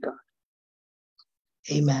 Glory to God.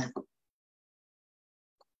 Amen.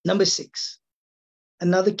 Number 6,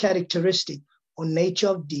 another characteristic or nature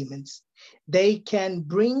of demons, they can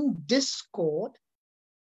bring discord,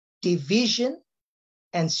 division,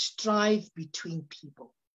 and strife between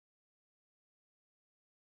people.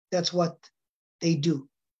 That's what they do.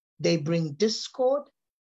 They bring discord,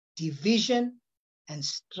 division, and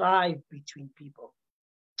strife between people.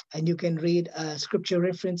 And you can read scripture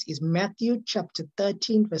reference is Matthew chapter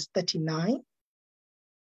 13, verse 39.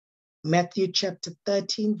 Matthew chapter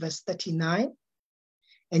 13, verse 39.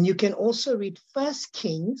 And you can also read 1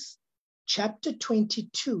 Kings chapter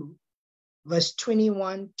 22, verse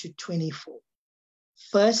 21 to 24.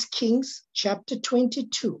 1 Kings chapter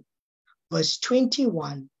 22, verse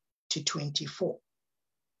 21 to 24.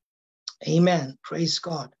 Amen. Praise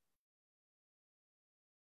God.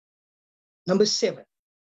 Number 7,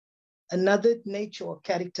 another nature or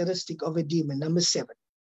characteristic of a demon. Number 7,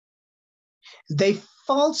 They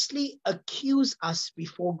falsely accuse us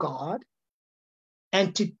before God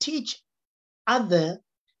and to teach other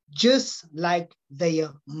just like their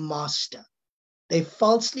master. They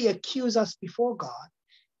falsely accuse us before God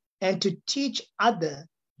and to teach other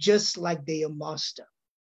just like their master.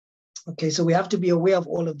 Okay, so we have to be aware of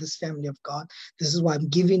all of this, family of God. This is why I'm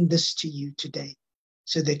giving this to you today,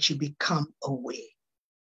 so that you become aware.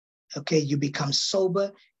 Okay, you become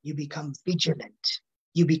sober, you become vigilant,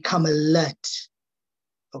 you become alert.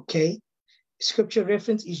 Okay, scripture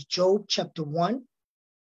reference is Job chapter 1,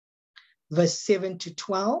 verse 7 to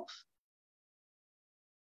 12.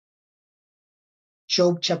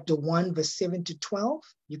 Job chapter 1, verse 7 to 12,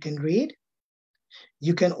 you can read.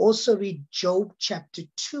 You can also read Job chapter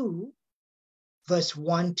 2, verse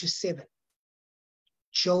 1 to 7.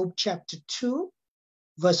 Job chapter 2,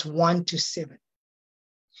 verse 1 to 7.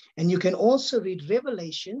 And you can also read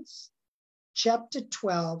Revelations chapter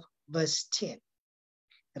 12, verse 10.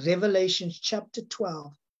 Revelations chapter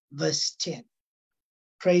 12, verse 10.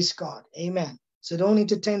 Praise God. Amen. So don't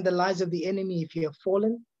entertain the lies of the enemy if you have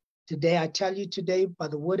fallen. Today, I tell you today by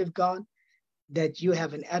the word of God that you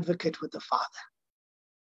have an advocate with the Father,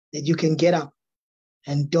 that you can get up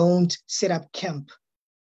and don't set up camp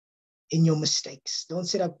in your mistakes. Don't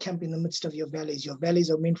set up camp in the midst of your valleys. Your valleys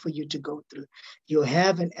are meant for you to go through. You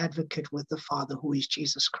have an advocate with the Father, who is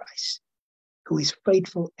Jesus Christ, who is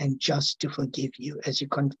faithful and just to forgive you as you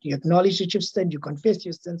acknowledge that you've sinned, you confess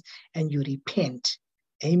your sins, and you repent.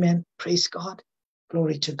 Amen. Praise God.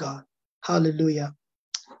 Glory to God. Hallelujah.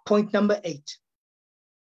 Point number 8.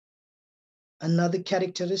 Another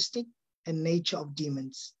characteristic and nature of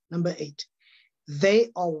demons. Number 8. They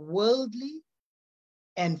are worldly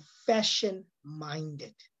and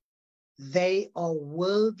fashion-minded. They are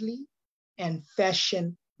worldly and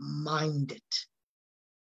fashion-minded.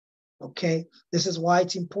 Okay, this is why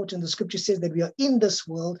it's important. The scripture says that we are in this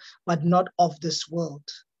world, but not of this world.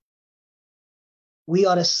 We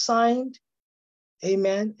are assigned,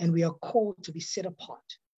 amen, and we are called to be set apart,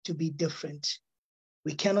 to be different.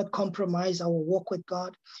 We cannot compromise our walk with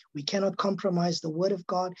God. We cannot compromise the word of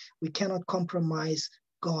God. We cannot compromise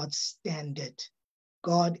God's standard.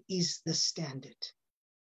 God is the standard.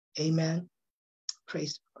 Amen.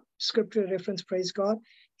 Praise. Scripture reference, praise God,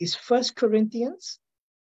 is 1 Corinthians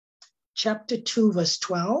chapter 2, verse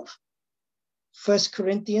 12. 1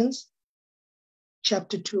 Corinthians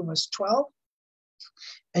chapter 2, verse 12.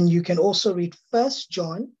 And you can also read 1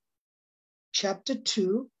 John chapter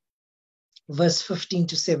 2, verse 15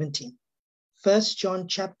 to 17. 1 John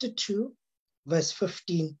chapter 2, verse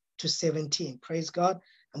 15 to 17. Praise God.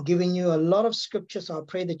 I'm giving you a lot of scripture, so I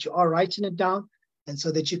pray that you are writing it down, and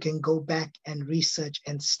so that you can go back and research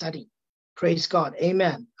and study. Praise God.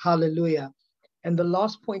 Amen. Hallelujah. And the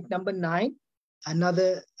last point, number 9,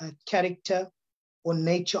 another character or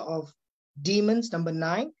nature of demons. Number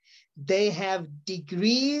 9, they have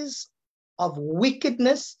degrees of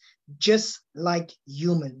wickedness just like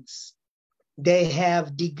humans. They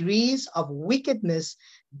have degrees of wickedness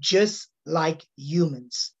just like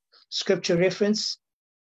humans. Scripture reference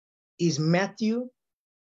is Matthew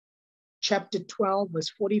chapter 12, verse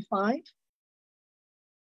 45.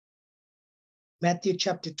 Matthew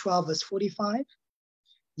chapter 12, verse 45.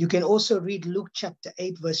 You can also read Luke chapter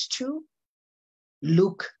 8, verse 2.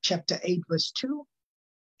 Luke chapter 8, verse 2.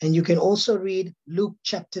 And you can also read Luke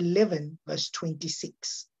chapter 11, verse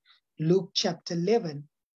 26. Luke chapter 11,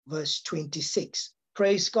 verse 26.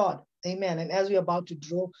 Praise God. Amen. And as we're about to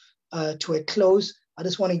draw to a close, I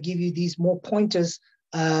just want to give you these more pointers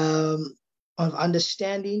of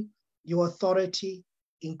understanding your authority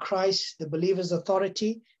in Christ, the believer's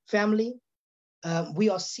authority. Family, we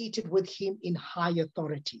are seated with him in high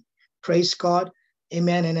authority. Praise God.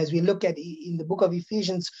 Amen. And as we look at in the book of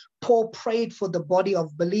Ephesians, Paul prayed for the body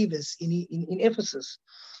of believers in Ephesus.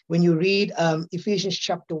 When you read Ephesians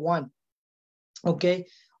chapter 1, okay,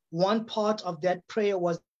 one part of that prayer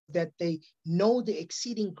was that they know the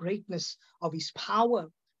exceeding greatness of his power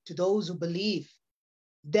to those who believe.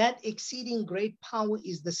 That exceeding great power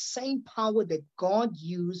is the same power that God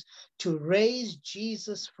used to raise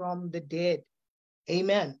Jesus from the dead.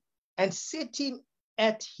 Amen. And set him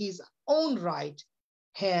at his own right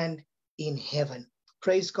hand in heaven.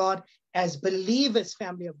 Praise God. As believers,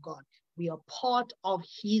 family of God, we are part of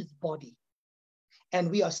his body.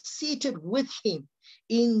 And we are seated with him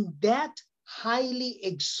in that highly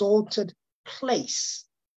exalted place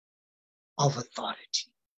of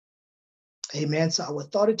authority. Amen. So our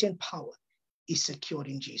authority and power is secured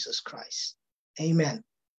in Jesus Christ. Amen.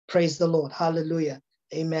 Praise the Lord. Hallelujah.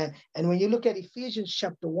 Amen. And when you look at Ephesians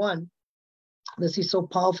chapter 1, this is so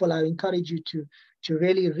powerful. I encourage you to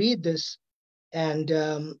really read this.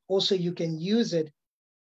 And also you can use it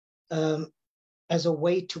as a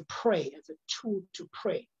way to pray, as a tool to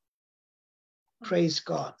pray. Praise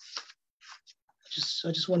God.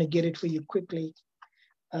 I just want to get it for you quickly.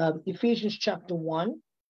 Ephesians chapter 1,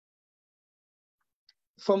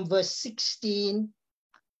 from verse 16.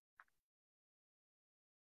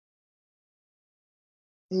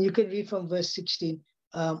 And you can read from verse 16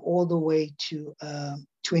 all the way to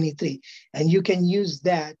 23. And you can use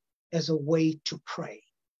that as a way to pray.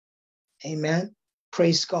 Amen.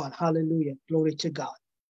 Praise God. Hallelujah. Glory to God.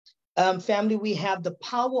 Family, we have the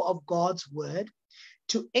power of God's word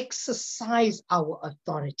to exercise our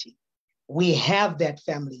authority. We have that,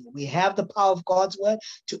 family. We have the power of God's word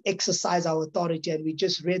to exercise our authority. And we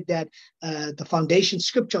just read that the foundation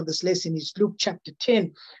scripture of this lesson is Luke chapter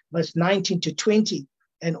 10, verse 19 to 20,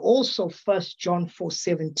 and also 1 John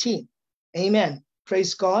 4:17. Amen.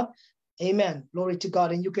 Praise God. Amen. Glory to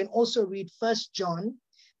God. And you can also read 1 John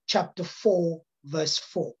chapter 4, verse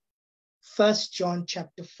 4. 1 John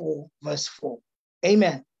chapter 4, verse 4.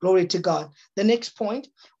 Amen. Glory to God. The next point,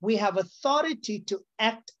 we have authority to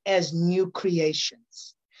act as new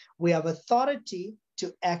creations. We have authority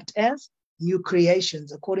to act as new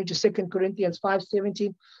creations. According to 2 Corinthians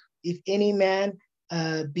 5:17, if any man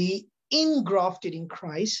be engrafted in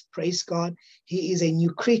Christ, praise God, he is a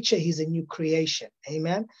new creature, he's a new creation.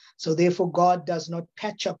 Amen. So therefore, God does not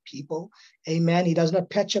patch up people. Amen. He does not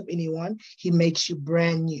patch up anyone. He makes you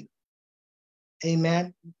brand new.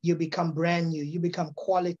 Amen. You become brand new. You become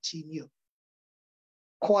quality new,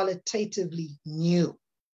 qualitatively new.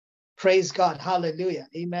 Praise God. Hallelujah.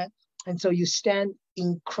 Amen. And so you stand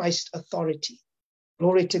in Christ's authority.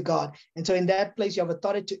 Glory to God. And so in that place, you have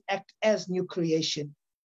authority to act as new creation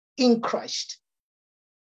in Christ,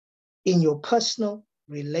 in your personal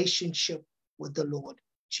relationship with the Lord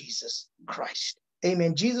Jesus Christ.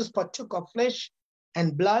 Amen. Jesus partook of flesh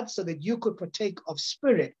and blood so that you could partake of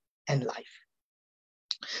spirit and life.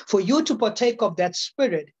 For you to partake of that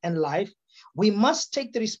spirit and life, we must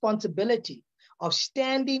take the responsibility of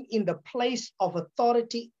standing in the place of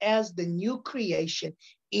authority as the new creation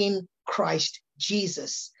in Christ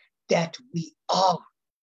Jesus, that we are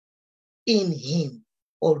in him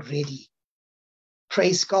already.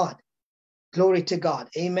 Praise God. Glory to God.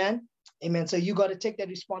 Amen. Amen. So you got to take that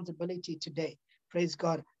responsibility today. Praise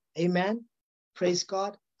God. Amen. Praise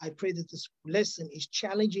God. I pray that this lesson is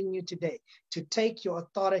challenging you today to take your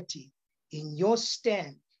authority in your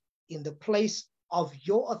stand in the place of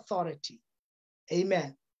your authority.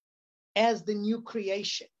 Amen. As the new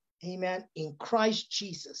creation. Amen. In Christ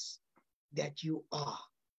Jesus, that you are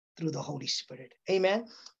through the Holy Spirit. Amen.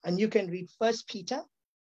 And you can read 1 Peter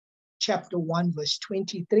chapter 1, verse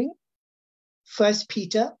 23. 1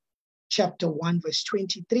 Peter chapter 1, verse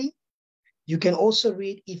 23. You can also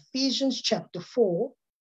read Ephesians chapter 4,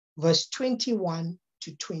 verse 21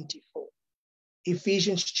 to 24.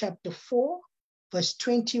 Ephesians chapter 4, verse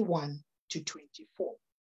 21 to 24.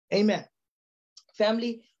 Amen.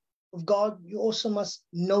 Family of God, you also must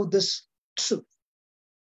know this truth.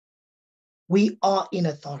 We are in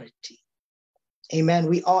authority. Amen.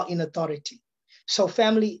 We are in authority. So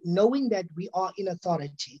family, knowing that we are in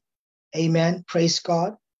authority, amen, praise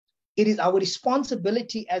God, it is our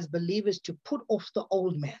responsibility as believers to put off the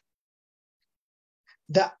old man,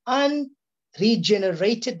 the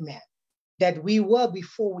unregenerated man that we were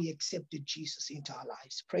before we accepted Jesus into our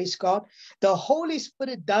lives. Praise God. The Holy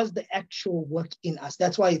Spirit does the actual work in us.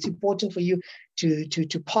 That's why it's important for you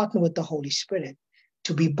to partner with the Holy Spirit,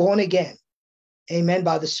 to be born again. Amen.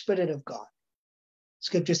 By the Spirit of God.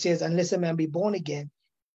 Scripture says, unless a man be born again,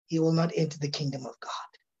 he will not enter the kingdom of God.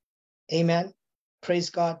 Amen. Praise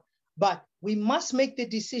God. But we must make the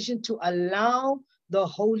decision to allow the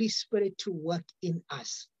Holy Spirit to work in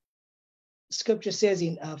us. Scripture says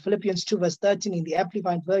in Philippians 2, verse 13, in the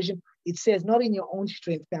Amplified Version, it says, not in your own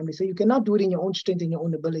strength, family. So you cannot do it in your own strength and your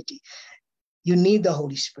own ability. You need the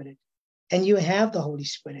Holy Spirit. And you have the Holy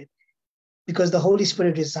Spirit because the Holy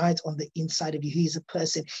Spirit resides on the inside of you. He is a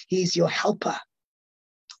person. He is your helper.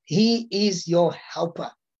 He is your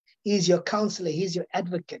helper. He is your counselor. He's your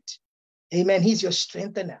advocate. Amen. He's your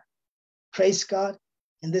strengthener. Praise God.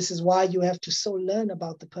 And this is why you have to so learn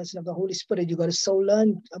about the person of the Holy Spirit. You got to so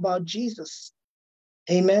learn about Jesus.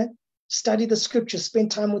 Amen. Study the scriptures.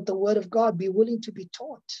 Spend time with the word of God. Be willing to be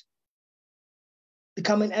taught.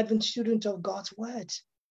 Become an Advent student of God's word.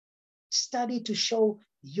 Study to show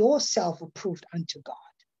yourself approved unto God.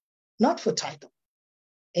 Not for title.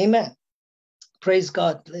 Amen. Praise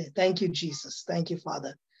God. Thank you, Jesus. Thank you,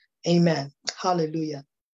 Father. Amen. Hallelujah.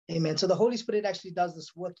 Amen. So the Holy Spirit actually does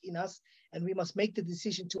this work in us, and we must make the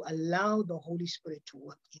decision to allow the Holy Spirit to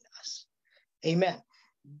work in us. Amen.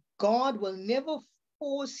 God will never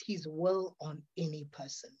force his will on any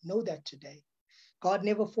person. Know that today. God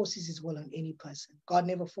never forces his will on any person. God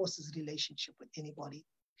never forces relationship with anybody.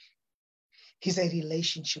 He's a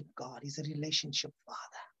relationship God. He's a relationship Father.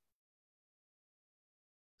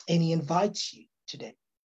 And he invites you today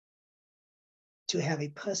to have a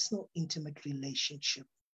personal, intimate relationship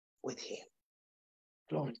with him.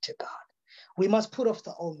 Glory to God. We must put off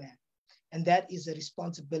the old man. And that is a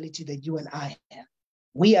responsibility that you and I have.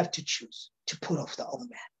 We have to choose to put off the old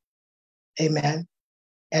man. Amen.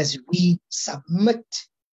 As we submit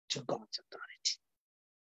to God's authority.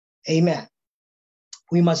 Amen.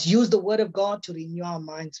 We must use the word of God to renew our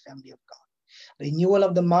minds, family of God. Renewal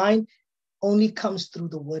of the mind only comes through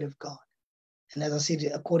the word of God. And as I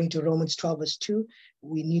said, according to Romans 12, verse 2,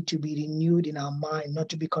 we need to be renewed in our mind, not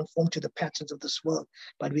to be conformed to the patterns of this world,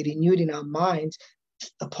 but be renewed in our minds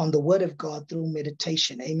upon the word of God through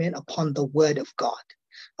meditation. Amen. Upon the word of God.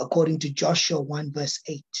 According to Joshua 1, verse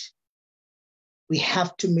 8. We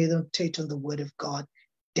have to meditate on the word of God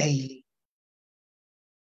daily.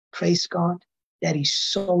 Praise God. That is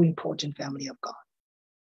so important, family of God.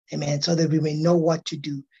 Amen. So that we may know what to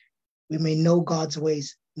do. We may know God's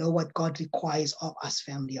ways, know what God requires of us,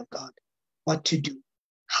 family of God. What to do,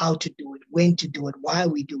 how to do it, when to do it, why are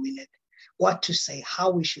we doing it, what to say, how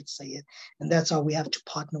we should say it. And that's how we have to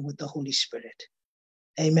partner with the Holy Spirit.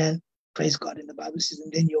 Amen. Praise God. And the Bible says,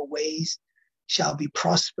 and then your ways shall be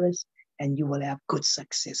prosperous and you will have good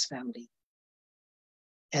success, family.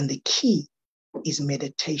 And the key is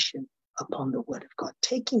meditation upon the word of God,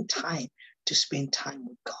 taking time to spend time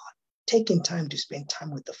with God, taking time to spend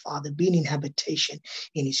time with the Father, being in habitation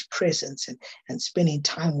in his presence and spending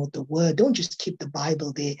time with the word. Don't just keep the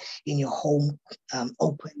Bible there in your home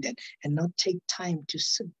opened and not take time to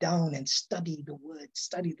sit down and study the word,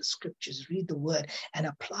 study the scriptures, read the word and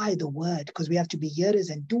apply the word, because we have to be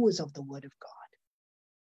hearers and doers of the word of God.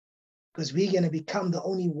 Because we're going to become the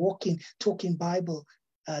only walking, talking Bible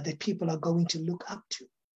that people are going to look up to.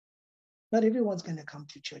 Not everyone's going to come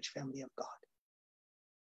to church, family of God.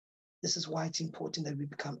 This is why it's important that we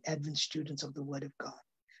become Advent students of the word of God,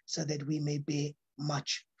 so that we may bear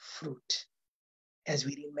much fruit as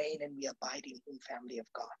we remain and we abide in him, family of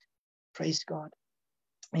God. Praise God.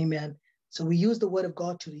 Amen. So we use the word of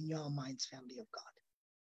God to renew our minds, family of God.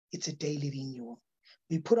 It's a daily renewal.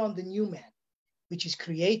 We put on the new man, which is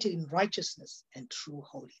created in righteousness and true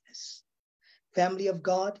holiness. Family of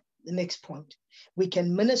God, the next point, we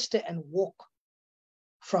can minister and walk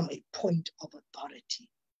from a point of authority.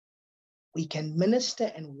 We can minister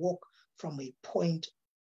and walk from a point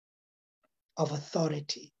of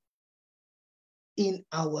authority in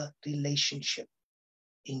our relationship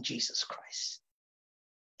in Jesus Christ.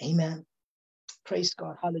 Amen. Praise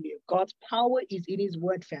God. Hallelujah. God's power is in his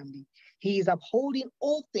word, family. He is upholding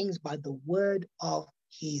all things by the word of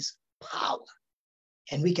his power.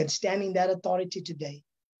 And we can stand in that authority today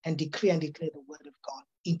and decree and declare the word of God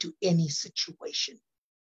into any situation.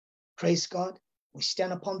 Praise God. We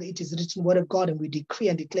stand upon the it is written word of God and we decree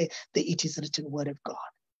and declare the it is written word of God.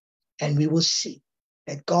 And we will see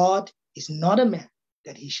that God is not a man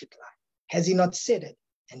that he should lie. Has he not said it,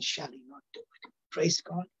 and shall he not do it? Praise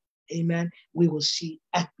God. Amen. We will see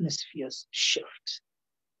atmospheres shift.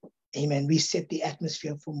 Amen. We set the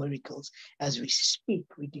atmosphere for miracles. As we speak,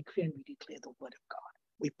 we decree and we declare the word of God.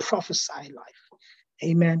 We prophesy life.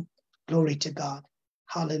 Amen. Glory to God.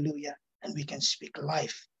 Hallelujah. And we can speak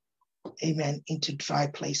life. Amen. Into dry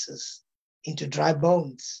places, into dry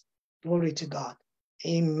bones. Glory to God.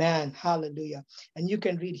 Amen. Hallelujah. And you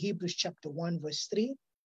can read Hebrews chapter 1, verse 3.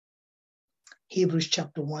 Hebrews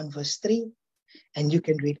chapter 1, verse 3. And you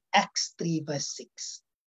can read Acts 3, verse 6.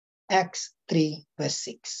 Acts 3, verse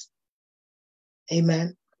 6.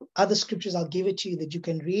 Amen. Other scriptures, I'll give it to you that you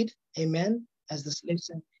can read. Amen. As this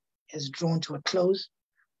lesson is drawn to a close,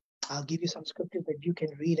 I'll give you some scriptures that you can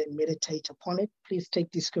read and meditate upon it. Please take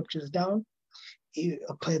these scriptures down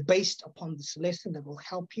based upon this lesson that will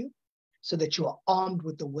help you so that you are armed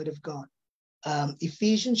with the word of God.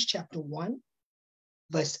 Ephesians chapter 1,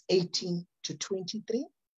 verse 18 to 23.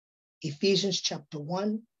 Ephesians chapter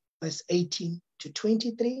 1, verse 18 to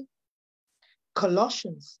 23.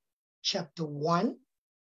 Colossians chapter 1,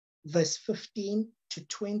 verse 15 to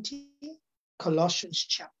 20. Colossians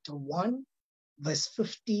chapter 1, verse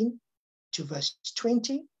 15 to verse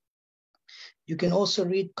 20. You can also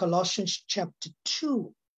read Colossians chapter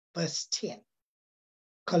 2, verse 10.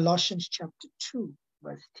 Colossians chapter 2,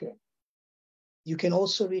 verse 10. You can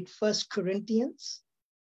also read 1 Corinthians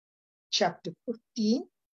chapter 15,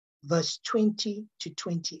 verse 20 to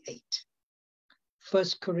 28. 1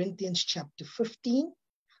 Corinthians chapter 15,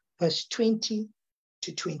 verse 20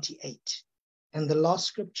 to 28. And the last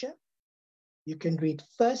scripture, you can read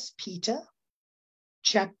 1 Peter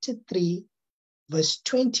chapter 3, verse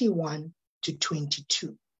 21 to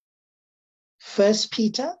 22. 1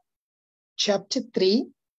 Peter chapter 3,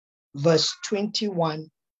 verse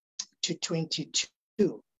 21 to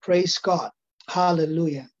 22. Praise God.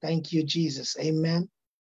 Hallelujah. Thank you, Jesus. Amen.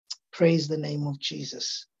 Praise the name of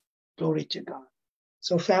Jesus. Glory to God.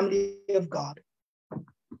 So, family of God,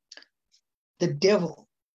 the devil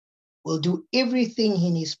will do everything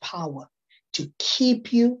in his power to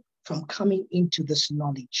keep you from coming into this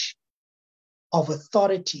knowledge of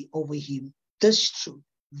authority over him, this truth,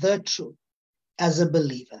 the truth, as a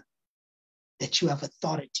believer, that you have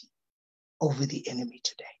authority over the enemy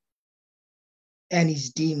today and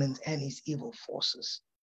his demons and his evil forces.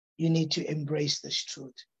 You need to embrace this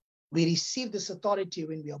truth. We receive this authority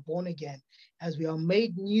when we are born again, as we are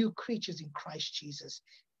made new creatures in Christ Jesus.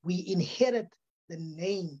 We inherit the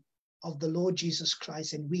name of the Lord Jesus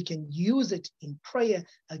Christ, and we can use it in prayer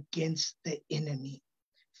against the enemy.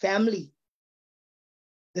 Family,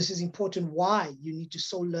 this is important why you need to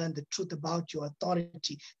so learn the truth about your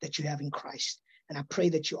authority that you have in Christ. And I pray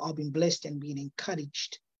that you are being blessed and being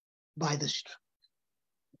encouraged by this truth.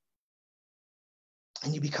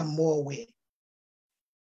 And you become more aware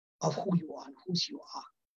of who you are and whose you are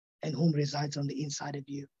and whom resides on the inside of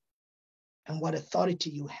you and what authority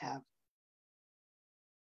you have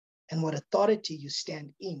and what authority you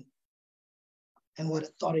stand in what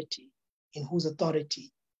authority, in whose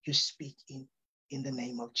authority you speak in the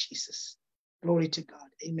name of Jesus. Glory to God.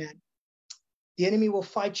 Amen. The enemy will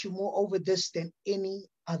fight you more over this than any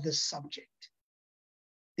other subject.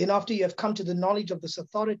 Then after you have come to the knowledge of this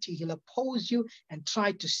authority, he'll oppose you and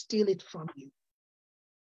try to steal it from you.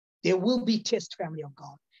 There will be tests, family of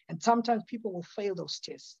God, and sometimes people will fail those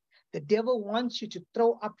tests. The devil wants you to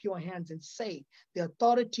throw up your hands and say the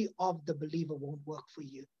authority of the believer won't work for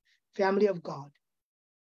you. Family of God,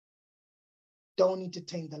 don't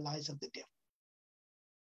entertain the lies of the devil.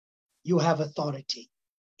 You have authority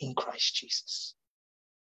in Christ Jesus.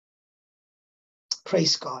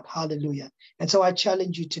 Praise God. Hallelujah. And so I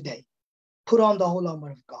challenge you today, put on the whole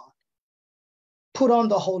armor of God. Put on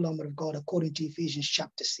the whole armor of God according to Ephesians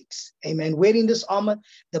chapter 6. Amen. Wearing this armor,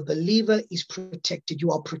 the believer is protected.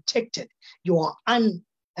 You are protected. You are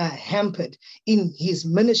unhampered in his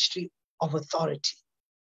ministry of authority.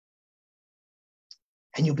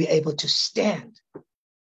 And you'll be able to stand.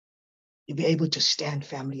 You'll be able to stand,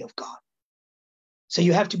 family of God. So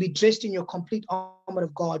you have to be dressed in your complete armor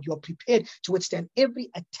of God. You are prepared to withstand every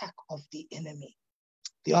attack of the enemy.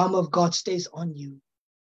 The armor of God stays on you.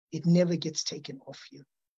 It never gets taken off you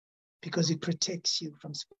because it protects you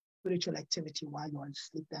from spiritual activity while you're in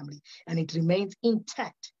sleep, family. And it remains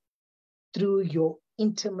intact through your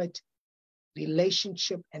intimate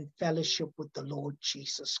relationship and fellowship with the Lord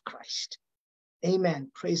Jesus Christ.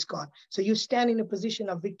 Amen. Praise God. So you stand in a position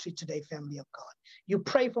of victory today, family of God. You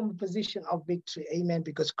pray from a position of victory. Amen.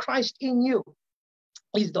 Because Christ in you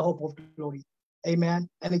is the hope of glory. Amen.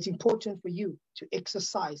 And it's important for you to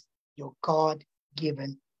exercise your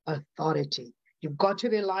God-given authority. You've got to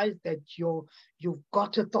realize that you've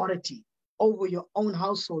got authority over your own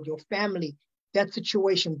household, your family, that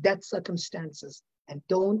situation, that circumstances, and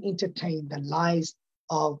don't entertain the lies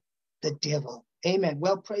of the devil. Amen.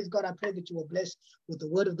 Well, praise God. I pray that you are blessed with the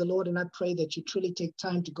word of the Lord, and I pray that you truly take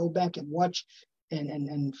time to go back and watch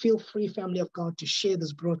and feel free, family of God, to share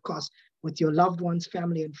this broadcast with your loved ones,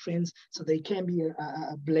 family, and friends, so they can be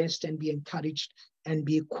blessed and be encouraged and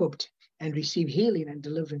be equipped and receive healing and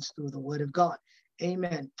deliverance through the word of God.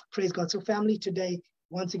 Amen. Praise God. So family, today,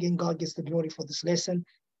 once again, God gets the glory for this lesson.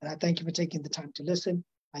 And I thank you for taking the time to listen.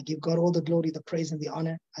 I give God all the glory, the praise, and the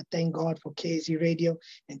honor. I thank God for KZ Radio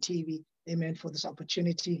and TV. Amen. For this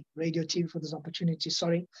opportunity, radio, TV, for this opportunity.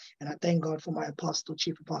 Sorry. And I thank God for my apostle,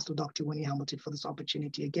 Chief Apostle Dr. Winnie Hamilton, for this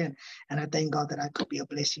opportunity again. And I thank God that I could be a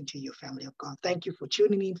blessing to you, family of God. Thank you for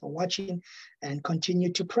tuning in, for watching, and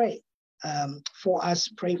continue to pray for us.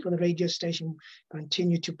 Pray for the radio station.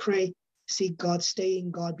 Continue to pray. Seek God, stay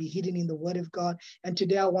in God, be hidden in the word of God. And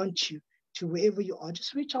today I want you to, wherever you are,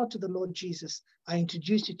 just reach out to the Lord Jesus. I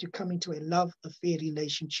introduce you to come into a love affair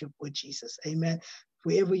relationship with Jesus. Amen.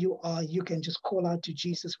 Wherever you are, you can just call out to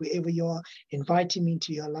Jesus. Wherever you are, invite him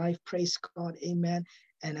into your life. Praise God. Amen.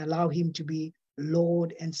 And allow him to be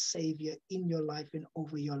Lord and Savior in your life and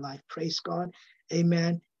over your life. Praise God.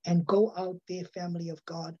 Amen. And go out there, family of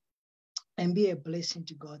God, and be a blessing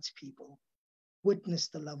to God's people. Witness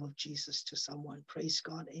the love of Jesus to someone. Praise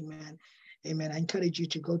God. Amen. Amen. I encourage you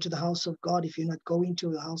to go to the house of God. If you're not going to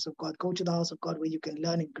the house of God, go to the house of God where you can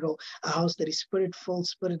learn and grow. A house that is spirit-filled,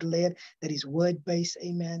 spirit-led, that is word-based.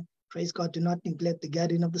 Amen. Praise God. Do not neglect the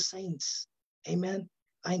gathering of the saints. Amen.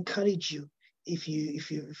 I encourage you, if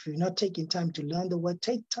you're not taking time to learn the word,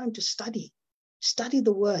 take time to study. Study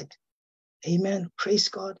the word. Amen. Praise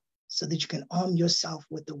God, so that you can arm yourself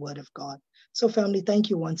with the word of God. So family, thank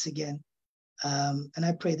you once again. And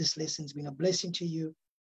I pray this lesson's been a blessing to you.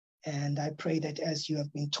 And I pray that as you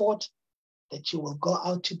have been taught, that you will go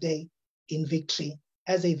out today in victory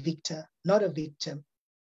as a victor, not a victim.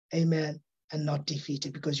 Amen. And not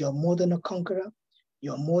defeated, because you're more than a conqueror.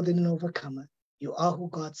 You're more than an overcomer. You are who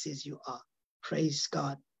God says you are. Praise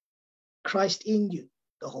God. Christ in you,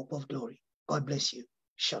 the hope of glory. God bless you.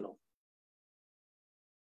 Shalom.